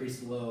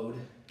increased load,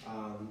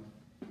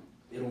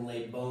 it'll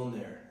lay bone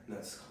there, and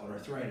that's called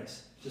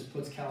arthritis. It just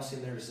puts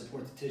calcium there to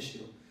support the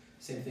tissue.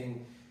 Same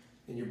thing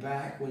in your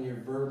back, when your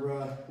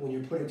vertebra, when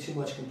you're putting too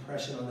much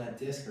compression on that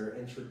disc or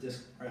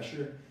intra-disc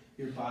pressure,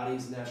 your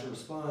body's natural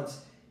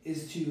response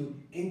is to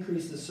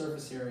increase the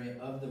surface area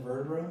of the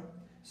vertebra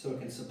so it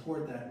can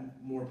support that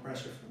more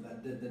pressure from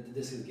that the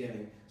disc is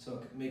giving. So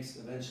it makes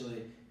eventually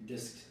your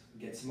disc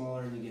get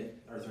smaller and you get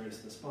arthritis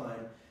in the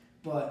spine.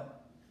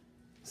 But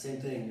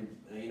same thing,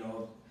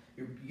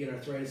 you get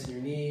arthritis in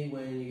your knee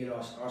when you get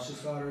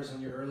osteoarthritis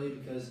when you're early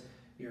because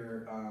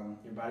your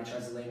body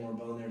tries to lay more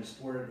bone there to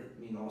support it.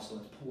 I mean, also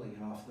it's pulling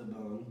it off the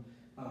bone.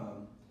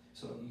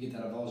 So you get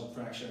that avulsion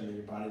fracture, and then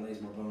your body lays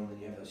more bone, and then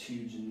you have those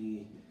huge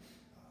knee,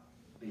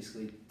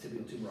 basically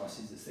tibial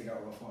tuberosities that stick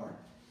out real far.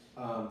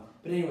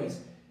 But anyways,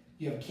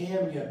 you have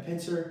cam, you have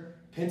pincer.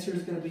 Pincer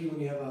is going to be when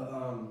you have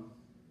a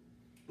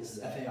this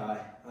is FAI,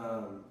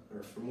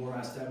 or femoral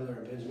acetabular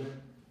impingement.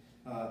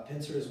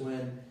 Pincer is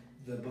when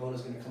the bone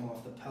is going to come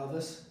off the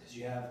pelvis because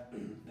you have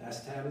the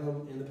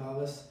acetabulum in the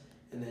pelvis,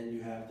 and then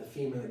you have the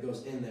femur that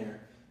goes in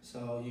there.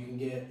 So you can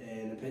get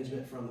an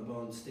impingement from the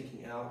bone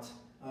sticking out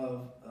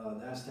of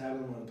the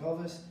acetabulum or the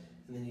pelvis,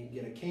 and then you can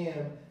get a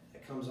cam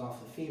that comes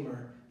off the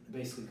femur and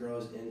basically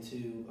grows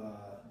into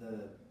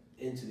the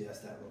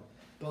acetabulum.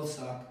 Both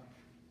suck.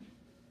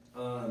 A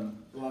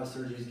lot of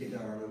surgeries get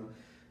done on them,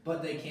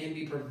 but they can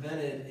be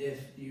prevented if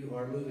you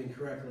are moving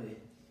correctly.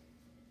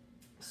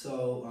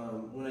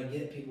 So when I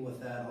get people with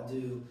that, I'll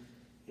do,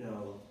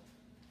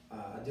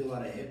 I do a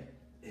lot of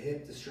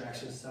hip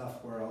distraction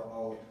stuff where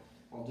I'll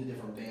do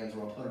different bands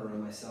where I'll put it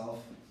around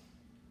myself.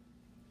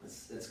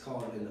 It's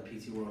called in the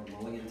PT world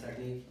mulligan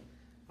technique,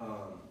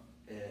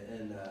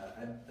 and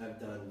I've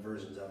done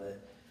versions of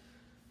it.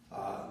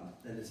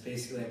 And it's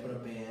basically I put a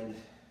band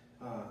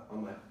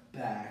on my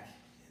back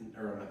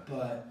or on my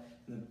butt,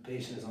 and the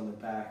patient is on their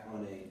back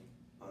on a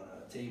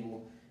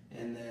table,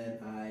 and then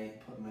I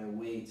put my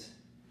weight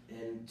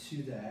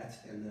into that,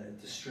 and then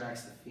it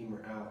distracts the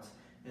femur out,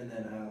 and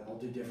then I'll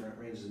do different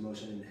ranges of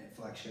motion and hip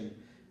flexion,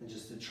 and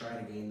just to try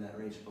to gain that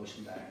range of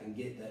motion back and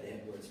get that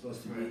hip where it's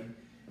supposed to be,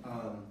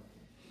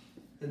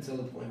 until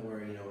the point where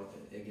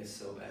it gets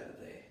so bad that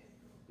they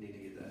need to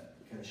get that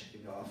kind of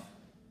shaved off,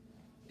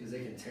 because they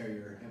can tear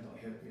your hip up.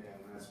 Yeah,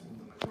 and that's one of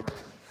the majority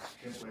of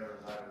hip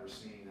flares I've ever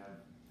seen.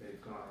 They've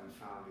gone and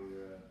found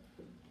either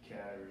a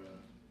CAD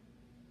or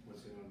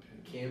what's it on?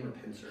 Cam or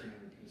pincer. Cam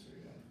or pincer,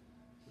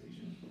 yeah.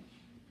 Lesion.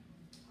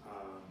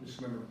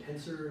 Just remember,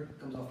 pincer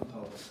comes off the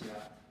pelvis. Yeah.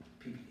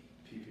 PP.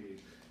 PP.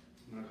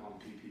 I'm gonna call them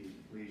PP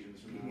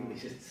lesions from PP now on.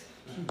 lesions.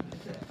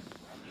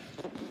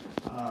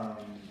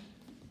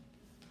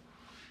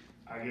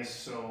 I guess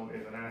so.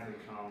 If an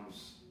athlete comes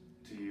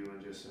to you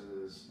and just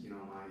says,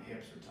 my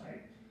hips are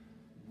tight,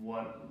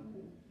 what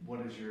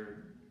is your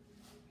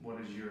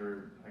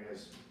I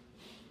guess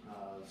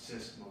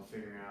system of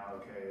figuring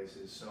out, okay, is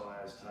his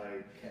psoas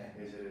tight? Okay.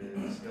 Is it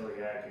his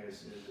iliacus?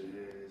 Is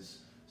it his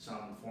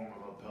some form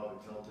of a pelvic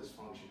tilt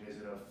dysfunction? Is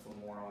it a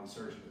femoral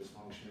insertion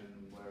dysfunction?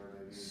 Whatever it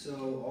may be. So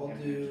I'll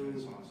do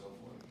so on and so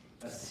forth.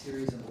 a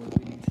series of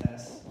orthopedic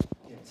tests.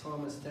 You have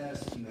Thomas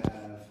test. You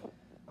have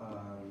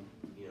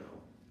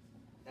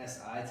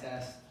SI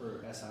test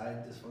for SI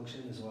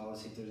dysfunction as well,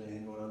 see if there's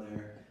anything going on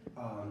there.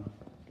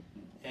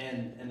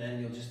 And then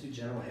you'll just do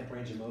general hip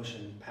range of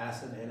motion,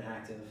 passive and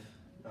active,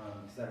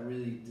 because that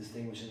really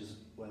distinguishes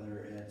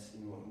whether it's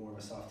more of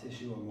a soft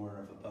tissue or more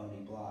of a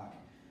bony block.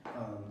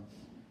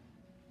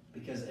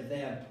 Because if they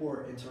have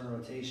poor internal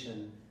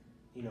rotation,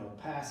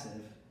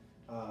 passive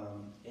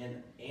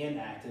and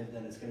active,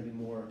 then it's going to be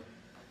more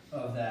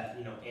of that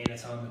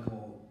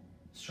anatomical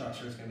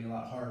structure. Is going to be a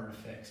lot harder to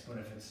fix. But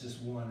if it's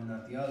just one and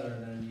not the other,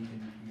 then you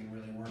can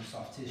really work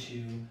soft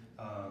tissue,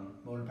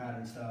 motor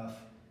pattern stuff,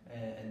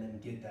 and then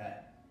get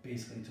that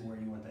basically to where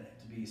you want that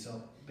hip to be.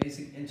 So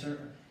basic internal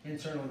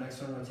and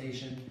external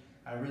rotation.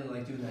 I really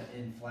like doing that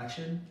in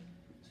flexion.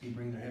 So you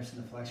bring their hips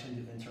into flexion,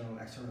 do internal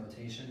and external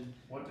rotation.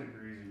 What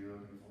degrees are you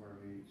looking for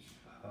of each?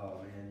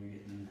 Oh man, you're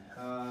getting.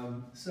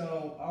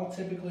 So I'll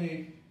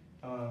typically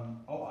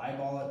I'll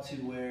eyeball it to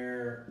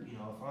where if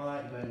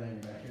I go ahead and lay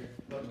your back here.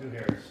 Look, do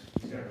Harris.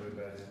 He's got really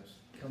bad hips.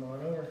 Come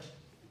on over.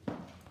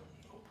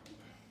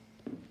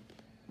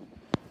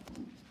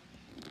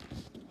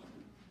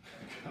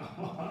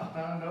 Come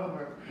on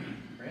over.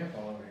 Grandpa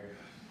over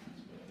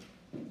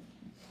here.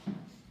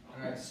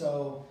 Alright,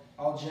 so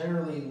I'll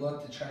generally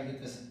look to try to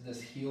get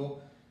this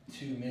heel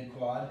to mid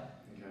quad.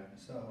 Okay.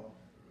 So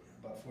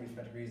about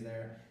 45 degrees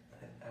there.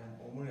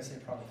 I'm going to say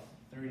probably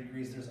 30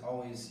 degrees. There's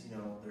always,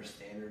 their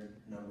standard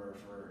number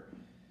for,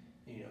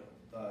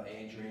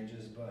 age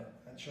ranges, but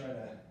I try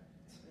to,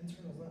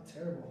 internal's not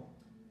terrible.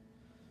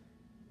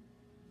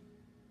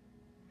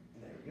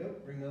 There we go.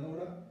 Bring another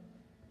one up.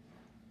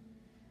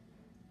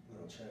 And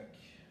I'll check.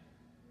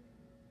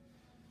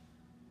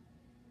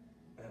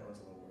 That one's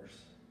a little worse.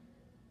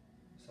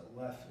 So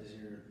is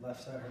your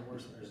left side hurt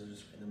worse, or is it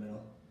just in the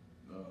middle?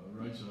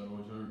 Right side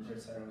always hurts.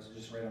 Right side, was it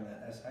just right on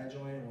that SI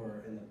joint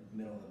or in the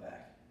middle of the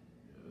back?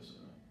 Yeah, that's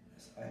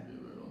SI. yeah,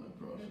 right on that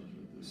process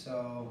right there.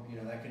 So, you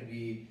know, that could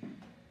be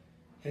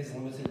his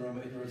limited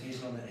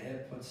rotation on the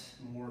hip puts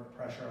more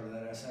pressure on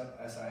that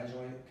SI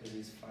joint because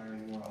he's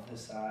firing more off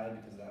this side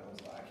because that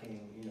one's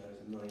lacking. You know,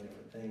 there's a million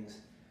different things.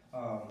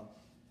 So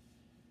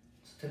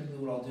typically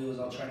what I'll do is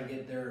I'll try to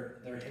get their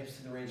hips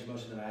to the range of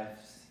motion that I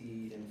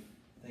see and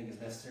think is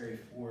necessary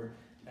for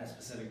that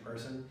specific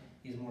person.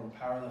 He's more of a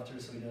power lifter,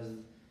 so he does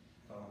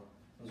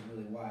those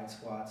really wide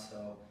squats.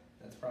 So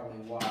that's probably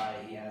why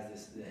he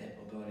has the hip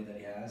mobility that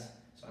he has.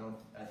 So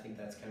I think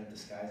that's kind of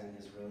disguising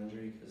his real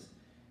injury because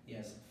he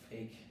has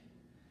fake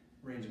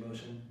range of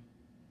motion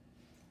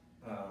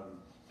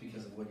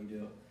because of what you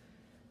do.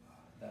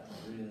 That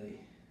really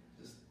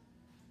just.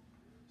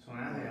 So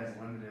now he has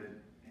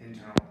limited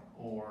internal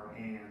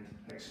and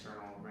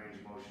external range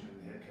of motion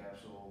in the hip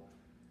capsule.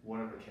 What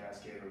are the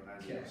cascade of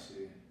events you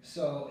see?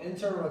 So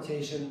internal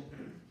rotation,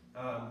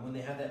 when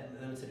they have that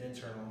limited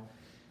internal,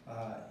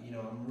 you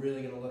know, I'm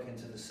really going to look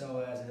into the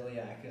psoas and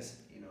iliacus,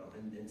 you know,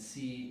 and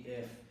see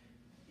if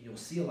you'll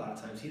see a lot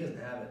of times he doesn't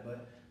have it,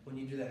 but when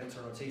you do that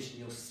internal rotation,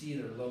 you'll see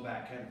their low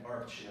back kind of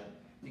arch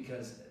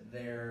because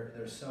their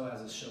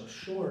psoas is so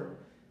short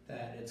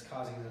that it's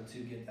causing them to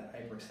get that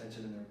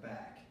hyperextension in their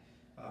back.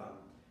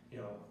 You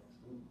know,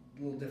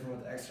 a little different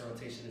with the external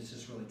rotation, it's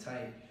just really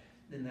tight.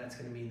 Then that's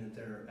going to mean that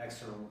their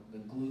external, the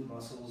glute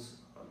muscles,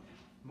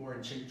 more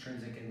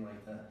intrinsic in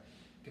like the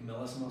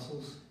gemellus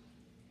muscles,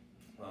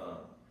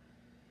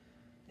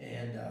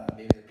 and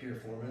maybe the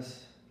piriformis,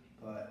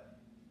 but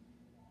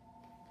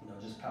you know,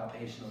 just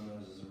palpation on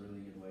those is a really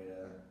good way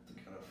to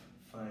kind of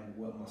find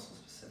what muscle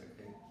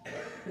specifically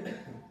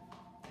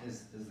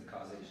is the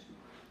causation.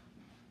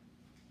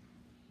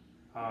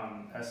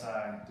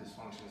 SI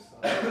dysfunction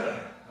stuff.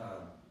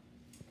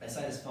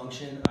 SI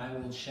dysfunction, I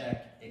will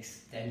check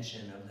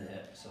extension of the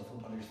hip. So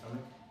flip on your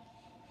stomach.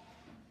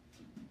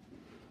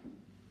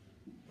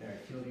 Alright,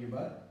 feel to your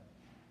butt.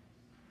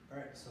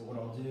 Alright, so what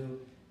I'll do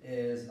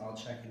is I'll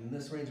check in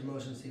this range of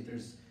motion, see if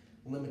there's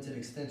limited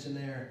extension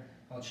there.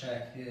 I'll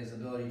check his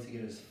ability to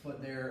get his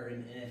foot there,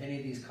 and if any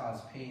of these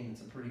cause pain,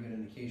 it's a pretty good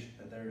indication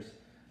that there's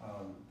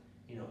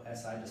you know,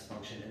 SI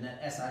dysfunction. And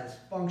that SI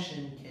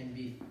dysfunction can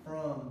be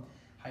from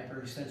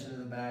hyperextension of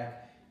the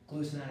back,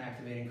 glutes not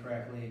activating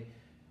correctly,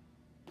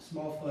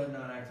 small foot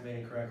not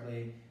activating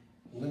correctly,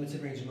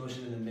 limited range of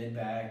motion in the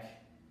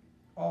mid-back.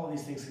 All of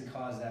these things can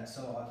cause that.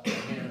 So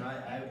again,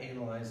 I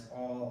analyze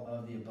all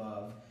of the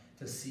above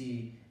to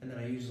see, and then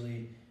I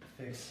usually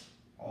fix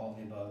all of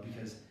the above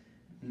because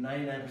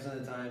 99%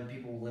 of the time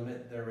people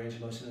limit their range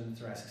of motion in the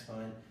thoracic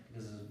spine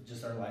because of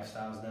just our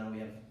lifestyles now. We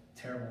have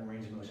terrible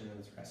range of motion in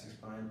the thoracic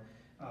spine.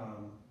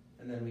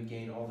 And then we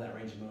gain all that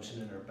range of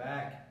motion in our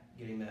back,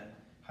 getting that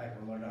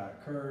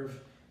hyperlordotic curve.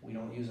 We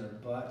don't use our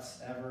butts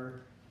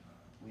ever.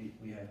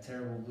 We have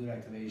terrible glute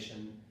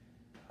activation.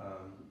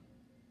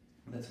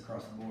 That's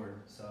across the board.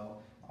 So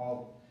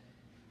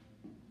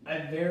I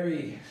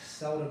very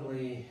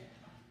seldomly,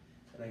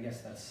 and I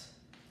guess that's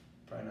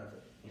probably not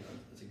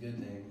it's a good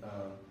thing.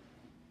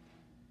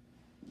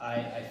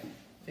 I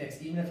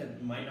fix, even if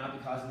it might not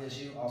be causing the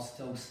issue, I'll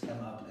still stem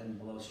up and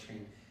below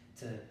stream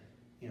to,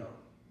 you know,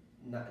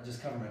 not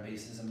just cover my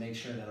bases and make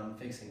sure that I'm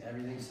fixing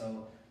everything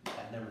so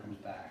that never comes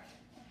back.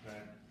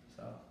 Right.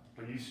 So.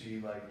 But you see,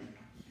 like,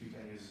 you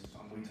can use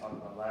something we talked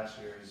about last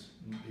year is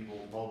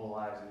people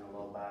mobilizing the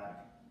low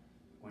back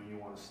when you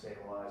want to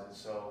stabilize it.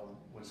 So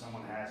when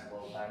someone has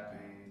low back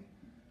pain,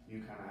 you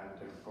kind of have a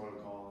different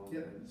protocol.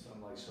 And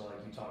something like, so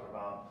like you talk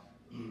about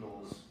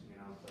eagles, you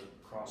know, the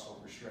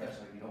crossover stretch,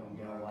 like you don't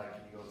go, like,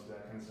 can you go through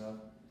that kind of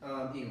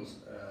stuff? Eagles,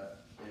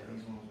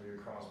 These ones where you're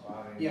cross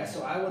body. yeah,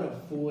 so I would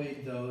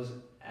avoid those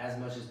as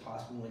much as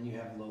possible when you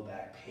have low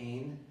back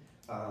pain.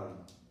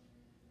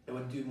 I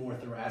would do more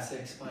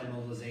thoracic spine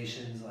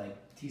mobilizations like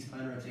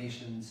T-spine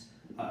rotations,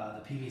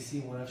 the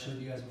PVC one I've showed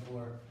you guys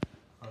before.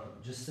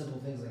 Just simple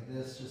things like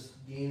this, just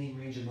gaining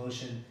range of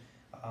motion,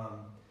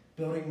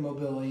 building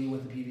mobility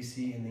with the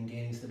PVC, and then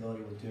gaining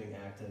stability with doing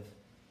active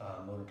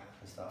motor pattern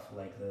stuff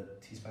like the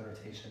T-spine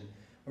rotation.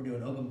 We're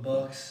doing open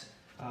books.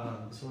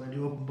 So when I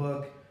do open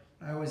book,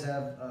 I always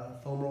have a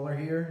foam roller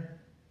here,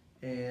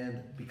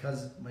 and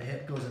because my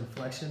hip goes in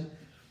flexion,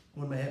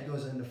 when my hip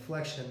goes into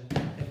flexion,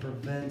 it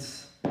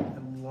prevents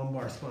the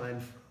lumbar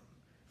spine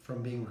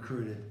from being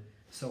recruited.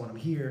 So when I'm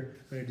here,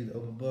 I'm gonna do the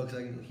open books. I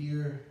can go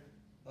here,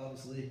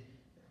 obviously.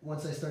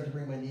 Once I start to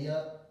bring my knee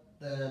up,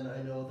 then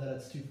I know that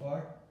it's too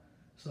far.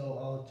 So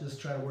I'll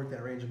just try to work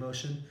that range of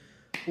motion,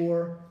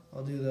 or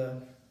I'll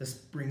do this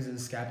brings in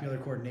scapular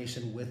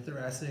coordination with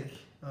thoracic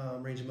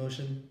range of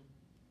motion.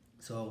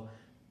 So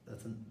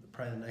that's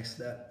probably the next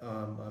step.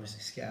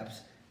 Obviously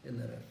scaps, and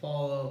then I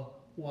follow,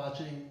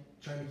 watching,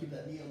 trying to keep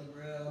that knee on the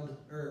ground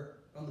or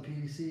on the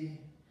PVC.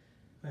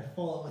 I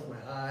follow it with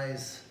my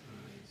eyes,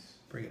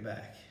 bring it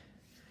back,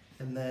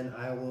 and then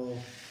I will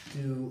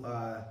do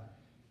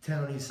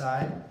 10 on each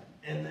side,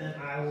 and then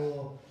I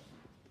will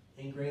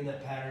ingrain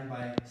that pattern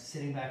by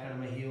sitting back on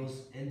my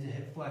heels into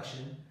hip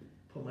flexion,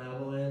 put my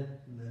elbow in,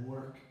 and then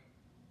work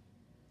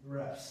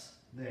reps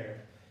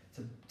there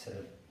to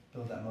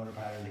build that motor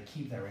pattern to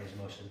keep that range of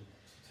motion.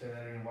 Say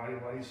that again. Why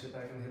do you sit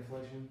back in the hip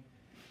flexion?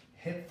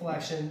 Hip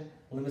flexion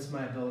limits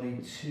my ability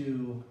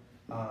to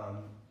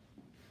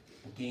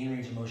gain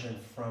range of motion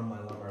from my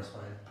lumbar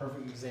spine.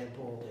 Perfect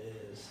example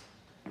is,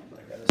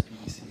 I got this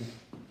PVC.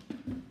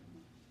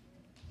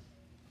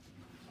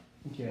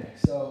 Okay,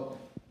 so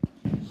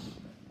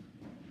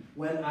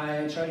when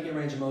I try to get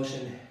range of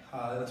motion,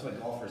 that's why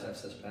golfers have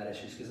such bad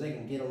issues, because they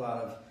can get a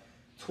lot of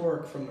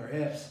torque from their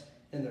hips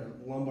and their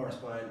lumbar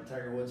spine,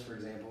 Tiger Woods for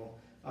example.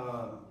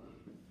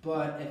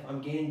 But if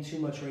I'm gaining too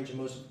much range of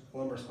motion from the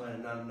lumbar spine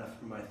and not enough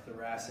from my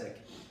thoracic,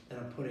 then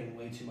I'm putting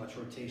way too much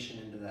rotation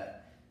into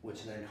that,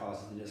 which then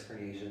causes the disc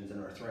herniations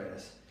and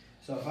arthritis.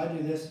 So if I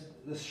do this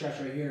stretch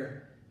right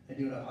here, I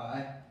do it up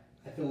high,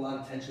 I feel a lot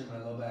of tension in my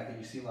low back, and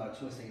you see a lot of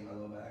twisting in my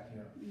low back.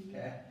 Yeah.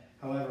 Okay.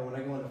 However, when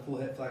I go into full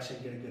hip flexion,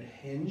 get a good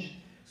hinge,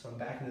 so I'm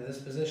back into this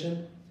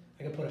position,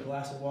 I can put a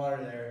glass of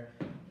water there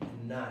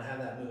and not have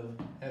that move.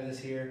 Have this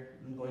here.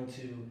 I'm going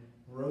to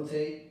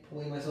rotate,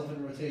 pulling myself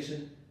into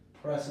rotation,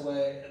 press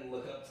away, and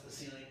look up to the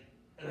ceiling,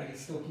 and I can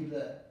still keep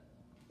that,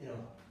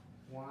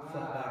 flat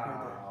back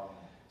right there.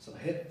 So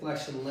hip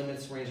flexion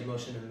limits range of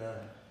motion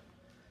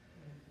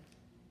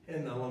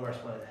in the lumbar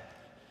spine.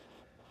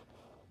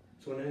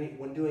 So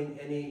when doing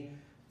any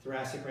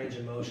thoracic range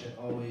of motion,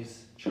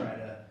 always try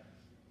to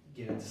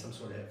get into some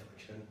sort of hip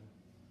flexion.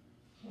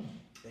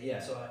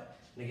 Yeah,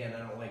 and again, I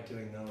don't like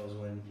doing those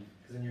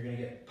because then you're gonna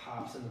get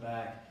pops in the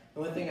back. The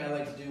only thing I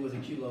like to do with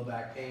acute low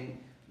back pain,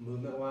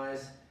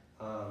 movement-wise,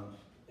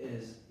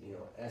 is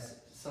as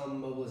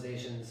some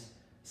mobilizations,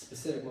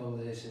 specific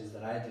mobilizations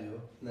that I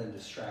do, and then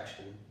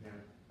distraction.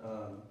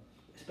 Yeah.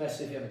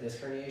 Especially if you have a disc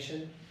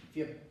herniation, if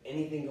you have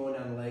anything going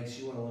down the legs,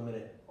 you want to limit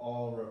it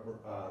all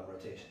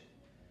rotation,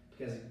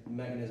 because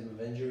mechanism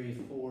of injury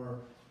for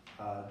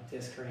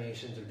disc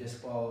herniations or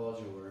disc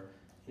bulge or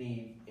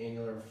any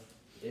angular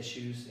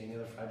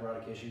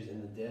fibrotic issues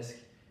in the disc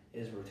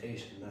is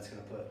rotation. That's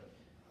going to put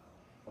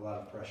a lot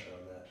of pressure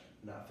on that,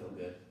 not feel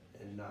good,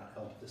 and not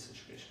help the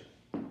situation.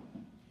 Yeah,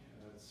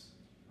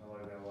 I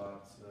like that a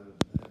lot. It's the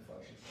hip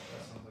flexion stuff.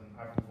 That's something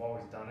I've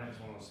always done it. It's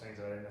one of those things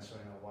that I didn't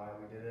necessarily know why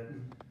we did it.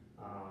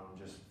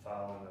 Just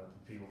following the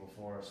people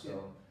before us.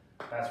 So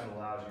that's what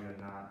allows you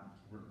to not.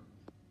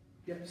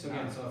 Yep. So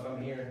again, so if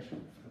I'm here,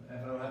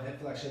 if I don't have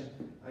hip flexion,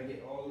 I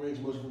get all the range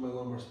of motion from my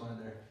lumbar spine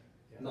there.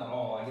 Yeah. Not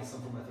all. I get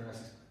some from my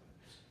thoracic spine.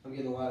 I'm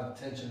getting a lot of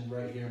tension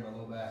right here in my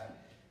low back.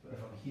 But if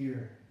I'm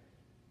here,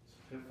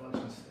 So hip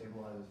flexion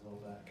stabilizes low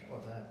back. How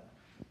about that?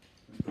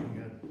 It's pretty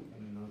good. I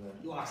didn't know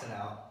that. locks it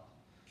out.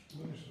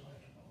 Limits the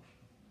range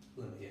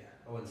of motion. Yeah,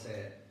 I wouldn't say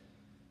it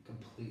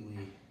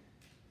completely.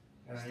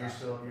 And then you're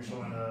still in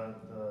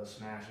the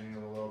smashing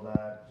of the low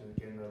back, just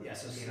getting the Yeah,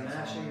 so peanuts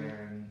smashing- on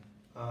there and.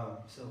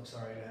 So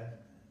sorry, Dad.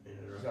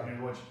 So, I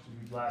mean,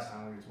 last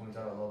time when we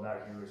talked about low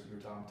back, you were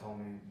telling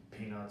me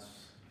peanuts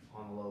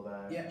on the low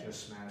back, Yeah.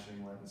 just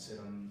smashing, letting it sit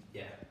on.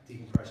 Yeah,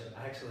 decompression.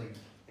 I got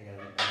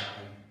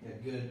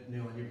a good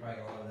new one. You're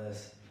probably gonna love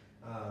this.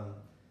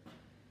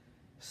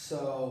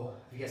 So,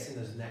 have you guys seen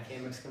those neck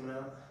hammocks coming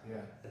out?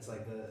 Yeah. It's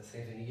like the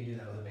same thing. You can do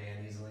that with a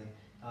band easily.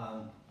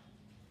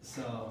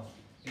 So,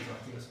 here's what I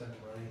think of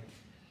spending money.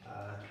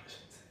 I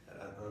shouldn't say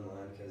that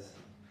online because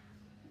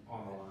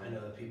On the line. I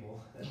know the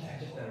people that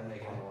are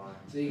making On it. the line.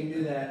 So you can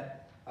do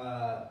that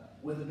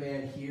with the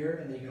band here,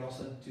 and then you can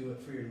also do it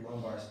for your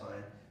lumbar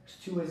spine. There's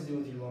two ways to do it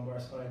with your lumbar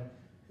spine.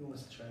 Who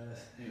wants to try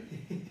this?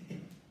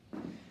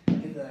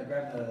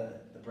 Grab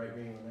the bright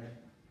green one there.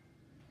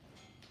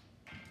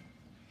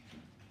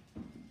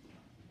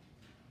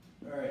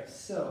 Alright,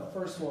 so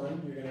first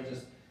one, you're going to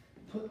just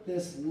put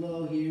this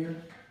low here.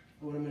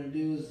 What I'm going to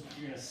do is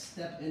you're going to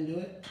step into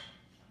it.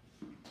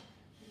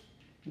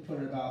 You put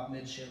it about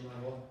mid-shin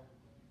level.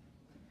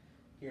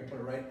 You're going to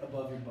put it right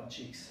above your butt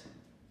cheeks.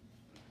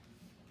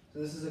 So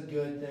this is a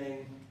good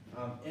thing.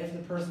 If the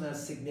person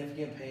has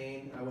significant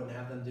pain, I wouldn't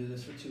have them do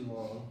this for too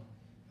long.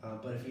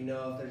 But if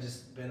they've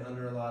just been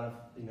under a lot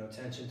of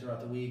tension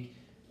throughout the week,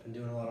 been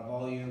doing a lot of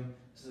volume,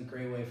 this is a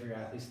great way for your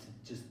athletes to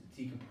just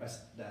decompress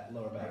that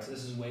lower back. So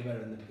this is way better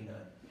than the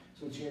peanut.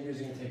 So what you're gonna do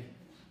is you're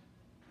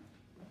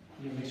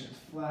gonna make sure it's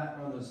flat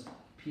on those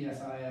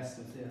PSIS. Let's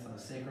say it's on the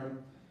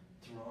sacrum.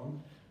 It's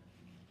wrong.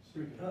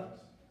 Bring it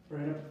up,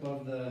 right up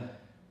above the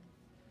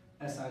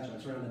SI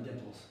joints, right on the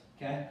dimples.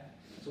 Okay.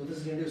 So what this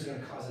is gonna do is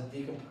gonna cause a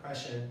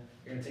decompression.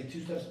 You're gonna take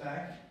 2 steps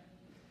back.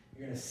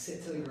 You're gonna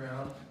sit to the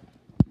ground.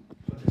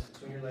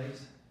 Swing your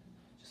legs,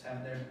 just have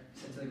it there,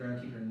 sit to the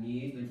ground, keep your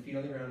knees, your feet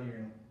on the ground,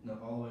 and you're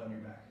all the way on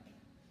your back.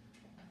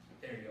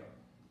 There you go.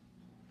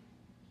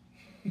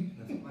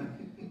 That's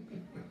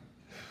fine.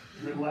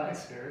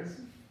 Relax, Harris.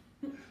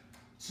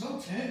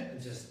 So tense.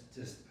 And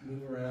just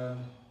move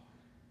around.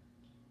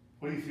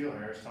 What do you feel,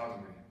 Harris? Talk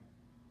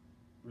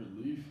to me.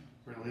 Relief.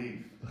 Relief.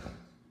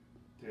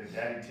 Dude,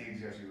 Daddy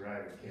Teague's got you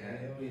right.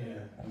 Yeah. Oh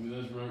yeah. I mean,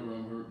 that's right where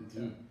I'm hurting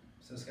too.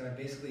 So it's gonna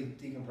basically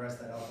decompress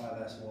that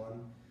L5S1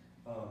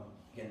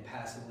 again,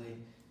 passively.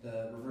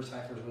 The reverse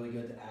high floor is really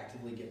good to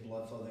actively get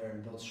blood flow there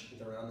and build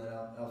strength around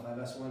that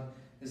L5S1.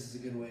 This is a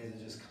good way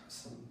to just cause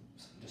some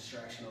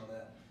distraction on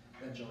that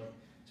joint.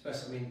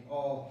 Especially, I mean,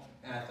 all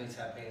athletes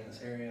have pain in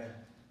this area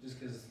just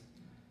because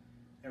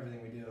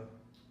everything we do.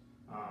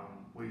 I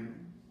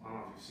don't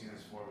know if you've seen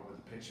this before, but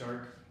with the pitch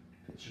shark,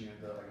 pitching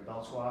it like a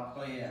belt squat.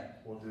 Oh yeah.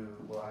 We'll do,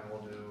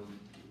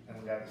 and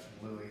we got this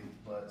from Louis,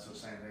 but so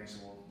same thing, so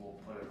we'll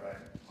put it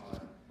right on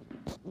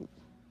it,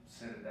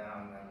 sit it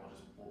down, and then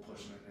we'll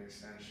push them into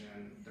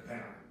extension,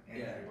 depending on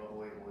injury, but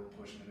we'll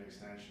push them into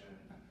extension,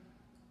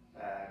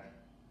 back,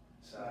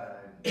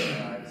 side,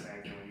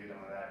 same thing when you're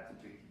done with that,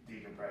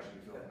 decompression,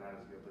 you feel like not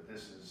as good, but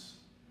this is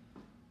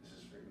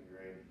freaking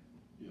great.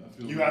 Yeah, I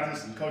feel You got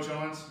this, Coach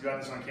Owens, you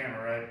got this on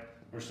camera, right?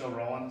 We're still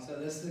rolling? So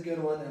this is a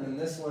good one, and then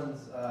this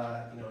one's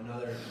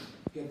another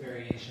good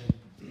variation.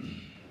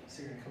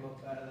 So you're gonna come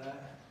up out of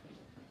that.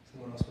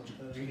 Someone else wants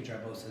those. You can try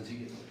both since you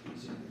get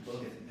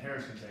both.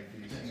 Harris can take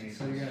these.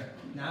 So you're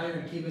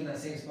gonna keep it in that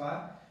same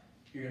spot.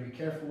 You're gonna be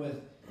careful with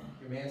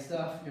your man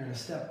stuff. You're gonna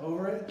step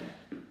over it.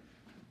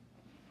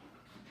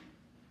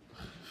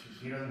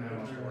 He doesn't have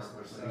much work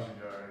with, so he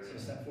should go already. So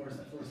step forward,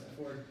 step forward, step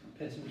forward.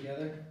 Pinch them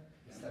together.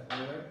 Step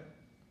over it.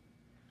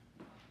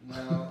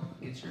 Now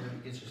get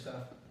your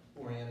stuff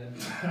oriented.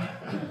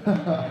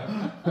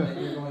 And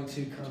then you're going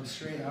to come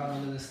straight out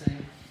onto this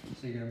thing.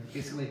 So you're gonna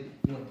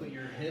you want to put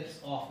your hips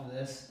off of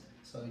this.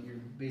 So your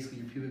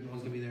pubic bone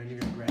is gonna be there, and you're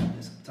gonna grab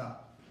this at the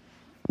top.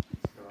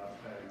 Go out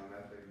padding on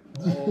that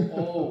thing.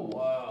 Oh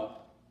wow.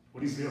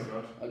 What do you feel,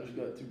 Coach? I just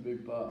got 2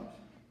 big pops.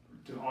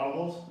 Two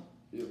audibles?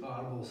 Yep.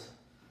 Audibles.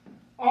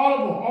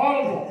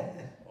 Audible!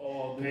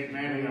 Oh, Big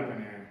Manning up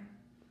in here.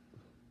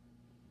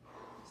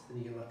 So then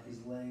you can let these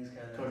legs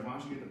kind Coach, of. why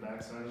don't you get the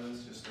back side of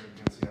this just so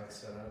you can see how it's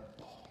set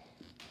up?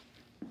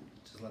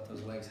 Just let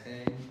those legs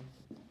hang.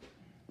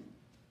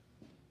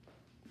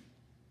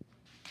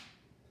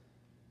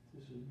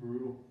 this is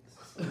brutal.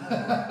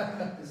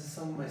 This is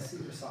some of my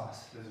secret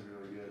sauce. This is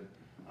really good.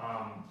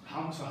 How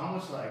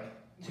much like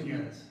 2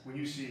 minutes. when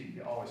you see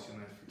always 2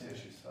 minutes for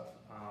tissue stuff?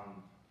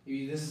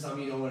 This is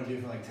something you don't want to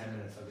do for like 10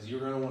 minutes though, because you're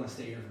going to want to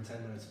stay here for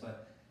 10 minutes,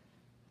 but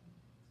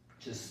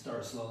just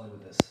start slowly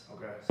with this.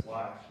 Okay,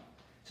 why?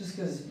 Just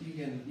because you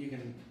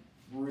can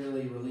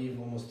really relieve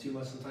almost too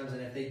much sometimes,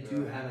 and if they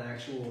do have an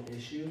actual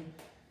issue,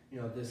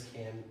 this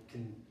can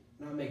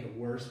not make it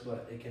worse,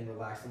 but it can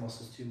relax the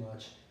muscles too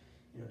much.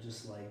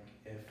 Just like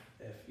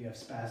if you have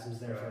spasms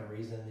there for a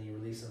reason and you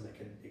release them, it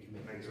can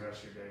Make the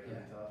rest of your day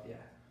pretty tough. Yeah.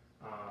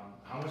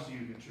 How much do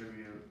you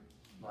contribute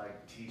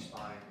like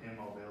T-spine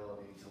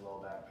immobility to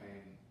low back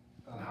pain?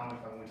 And how much,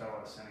 when we talk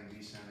about ascending,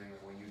 descending,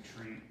 like when you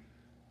treat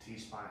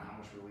T-spine, how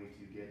much relief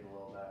do you get in the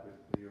low back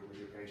with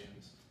your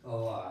patients? A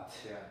lot.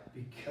 Yeah.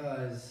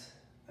 Because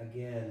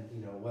again,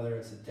 whether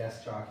it's a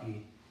desk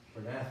jockey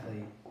or an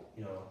athlete,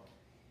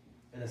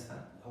 and it's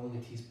not only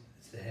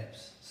it's the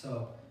hips.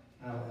 So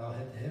I'll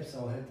hit the hips,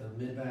 I'll hit the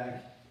mid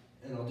back,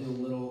 and I'll do a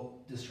little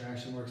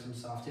distraction work, some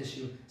soft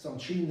tissue. So I'm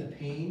treating the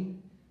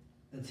pain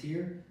that's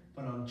here,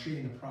 but I'm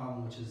treating the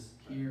problem, which is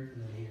here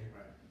and then here.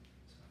 Right.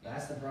 So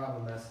that's the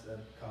problem, that's the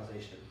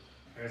causation.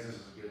 I guess this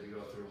is good to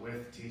go through.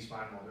 With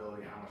T-spine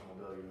mobility, how much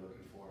mobility are you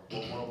looking for?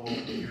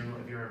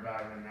 If you're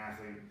evaluating an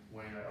athlete,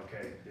 when you're like,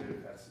 okay,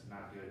 dude, that's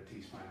not good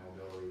T-spine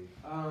mobility.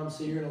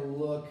 So you're gonna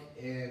look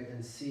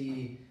and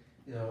see,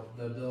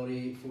 the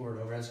ability for an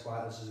overhead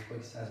squat. This is a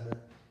quick assessment.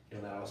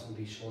 That also can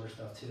be shoulder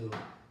stuff too.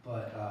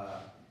 But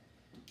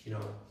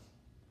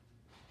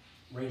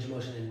range of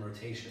motion and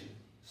rotation.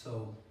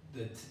 So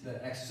the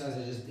exercise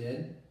I just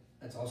did,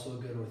 that's also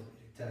a good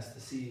orthopedic test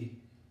to see,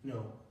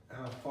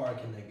 how far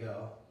can they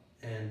go.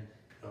 And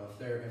if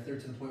they're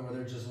to the point where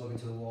they're just looking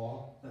to the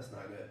wall, that's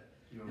not good.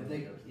 You If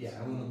they,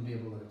 I want them to be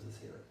able to look up to the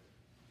ceiling.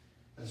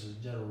 That's just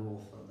a general rule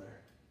of thumb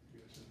there.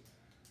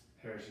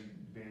 Harris, you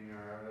being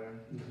over there?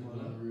 Come on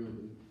up. Not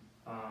really.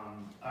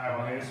 Alright,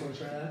 well, You guys want to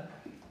try that?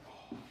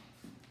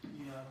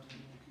 Yeah.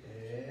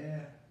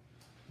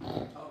 Yeah.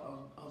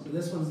 So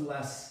this one's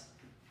less.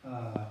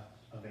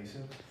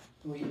 evasive.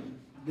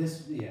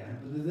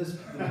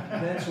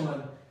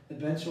 The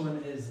bench one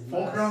is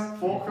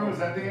Fulcrum, is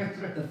that the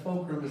answer? The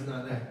fulcrum is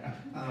not there.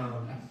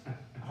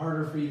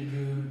 Harder for you to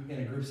do in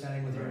a group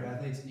setting with your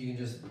athletes. You can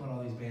just put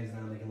all these bands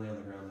down, they can lay on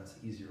the ground. That's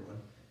the easier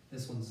one.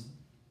 This one's,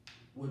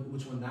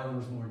 which one? That one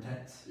was more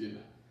intense.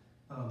 Yeah.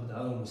 But the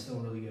other one was still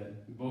really good.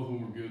 Both of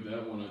them were good.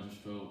 That one I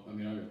just felt. I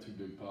got 2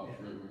 big pops right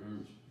where it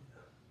hurts.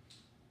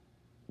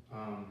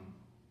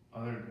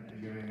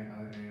 Do you have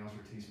anything else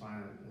for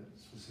T-spine that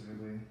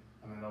specifically?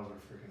 Those are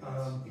freaking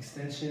nuts.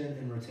 Extension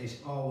and rotation.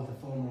 Oh, with the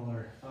foam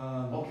roller.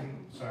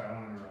 Sorry, I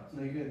want to interrupt. No,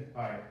 you're good.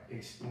 Alright,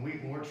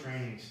 when we're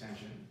training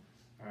extension,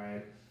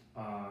 alright,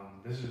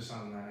 this is just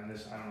something that, and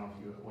this, I don't know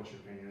what your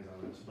opinion is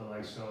on this, but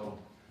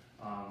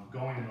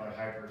going into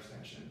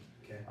hyperextension,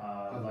 Okay.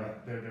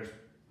 there's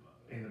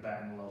in the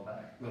back and the low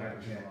back, Low back,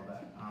 hyperextension, low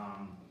back.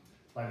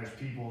 There's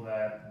people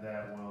that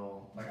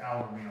will, like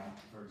Al Romero,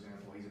 for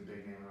example, he's a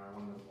big name around,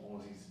 one of the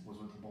Bulls, he was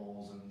with the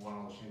Bulls and won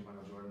all the shoes,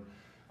 Michael Jordan.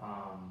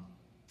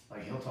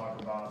 like he'll talk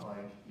about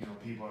like, you know,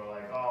 people are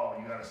like, oh,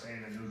 you gotta stay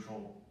in a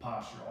neutral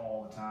posture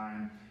all the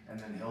time. And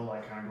then he'll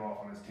like kind of go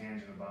off on his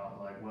tangent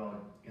about like, well,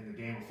 in the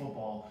game of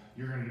football,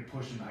 you're gonna get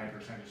pushed into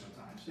hyperextension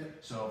sometimes. Yep.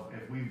 So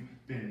if we've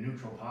been in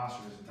neutral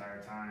posture this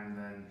entire time,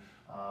 then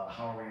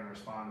how are we gonna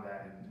respond to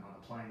that on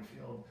the playing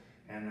field?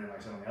 And then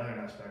like so on the other end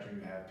of the spectrum,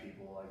 you have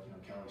people like, you know,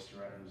 Kelly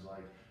Starrett, who's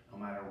like, no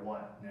matter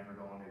what, never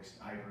go into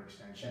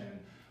hyperextension.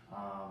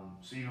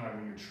 So you know, like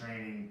when you're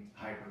training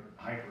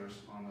hypers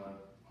on the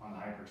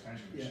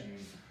hyperextension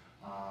machine,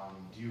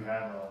 do you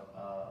have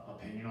a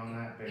opinion on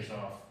that based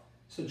off?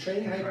 So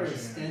training compression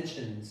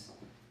hyperextensions,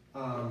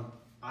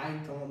 I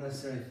don't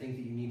necessarily think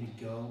that you need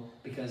to go,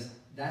 because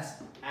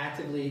that's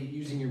actively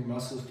using your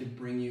muscles to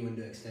bring you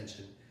into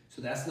extension.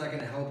 So that's not going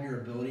to help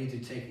your ability to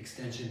take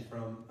extension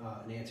from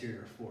an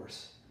anterior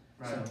force.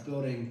 Right. So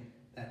building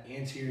that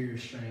anterior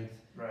strength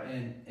Right.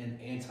 and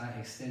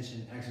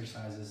anti-extension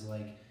exercises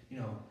like, you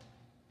know,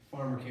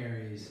 farmer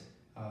carries,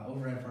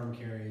 overhead farm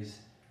carries,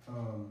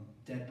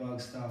 dead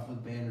bug stuff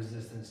with band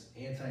resistance,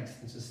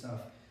 anti-extension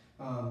stuff.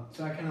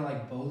 So I kind of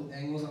like both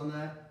angles on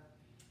that.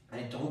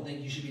 I don't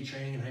think you should be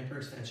training in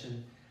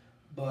hyperextension,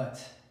 but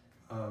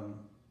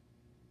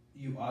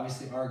you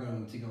obviously are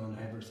going to go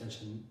into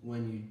hyperextension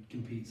when you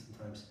compete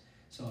sometimes.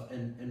 So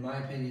in my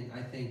opinion,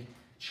 I think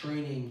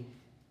training,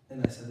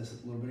 and I said this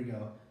a little bit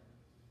ago,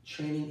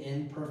 training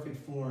in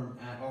perfect form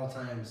at all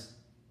times,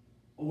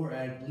 or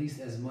at least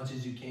as much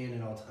as you can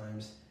at all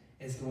times,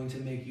 is going to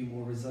make you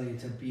more resilient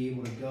to be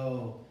able to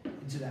go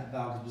into that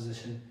valgus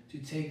position, to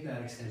take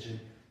that extension.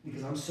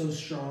 Because I'm so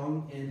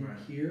strong in Right.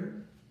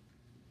 here,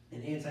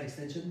 in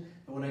anti-extension,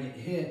 and when I get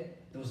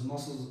hit, those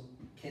muscles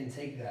can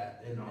take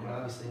that and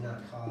obviously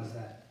not cause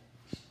that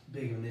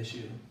big of an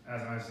issue.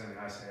 As I say,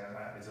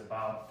 it's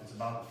about the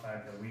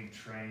fact that we've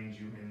trained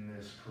you in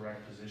this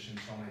correct position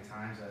so many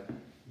times that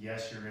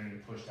yes, you're going to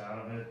get pushed out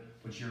of it,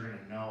 but you're going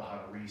to know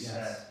how to reset.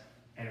 Yes.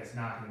 And it's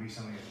not going to be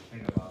something that you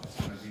think about. It's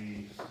going to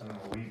be something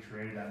where we've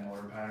created that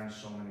motor pattern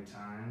so many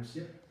times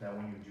that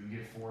when you do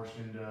get forced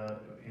into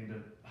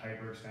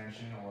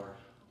hyperextension or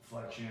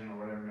flexion or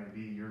whatever it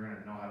may be, you're going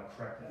to know how to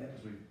correct that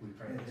because we've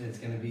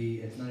practiced. And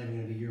it's not even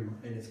going to be your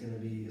mind, it's going to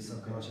be a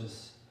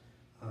subconscious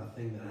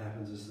thing that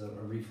happens as a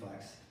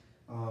reflex.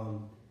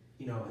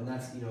 You know, and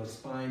that's, you know,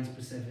 spine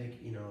specific,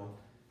 you know,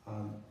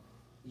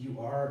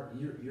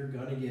 you're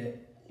going to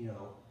get, you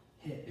know,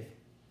 hit.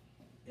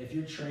 If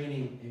you're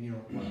training, and you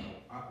know,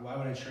 why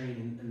would I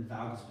train in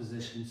valgus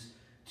positions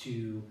to,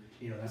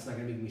 you know, that's not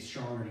going to make me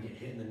stronger to get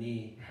hit in the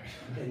knee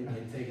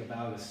and take a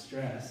valgus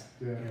stress,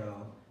 you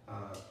know,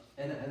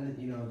 and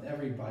you know,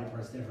 every body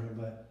part's different,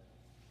 but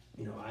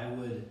you know, I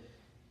would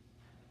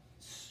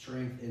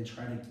strength and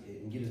try to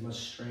get as much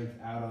strength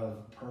out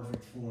of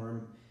perfect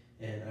form,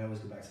 and I always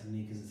go back to the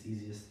knee because it's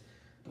easiest,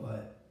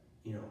 but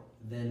you know,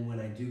 then when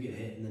I do get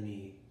hit in the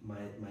knee, my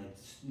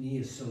knee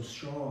is so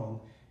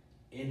strong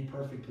in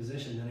perfect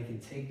position that I can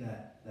take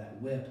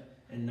that whip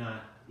and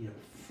not, you know,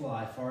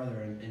 fly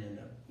farther and end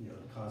up, you know,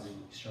 causing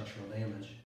structural damage.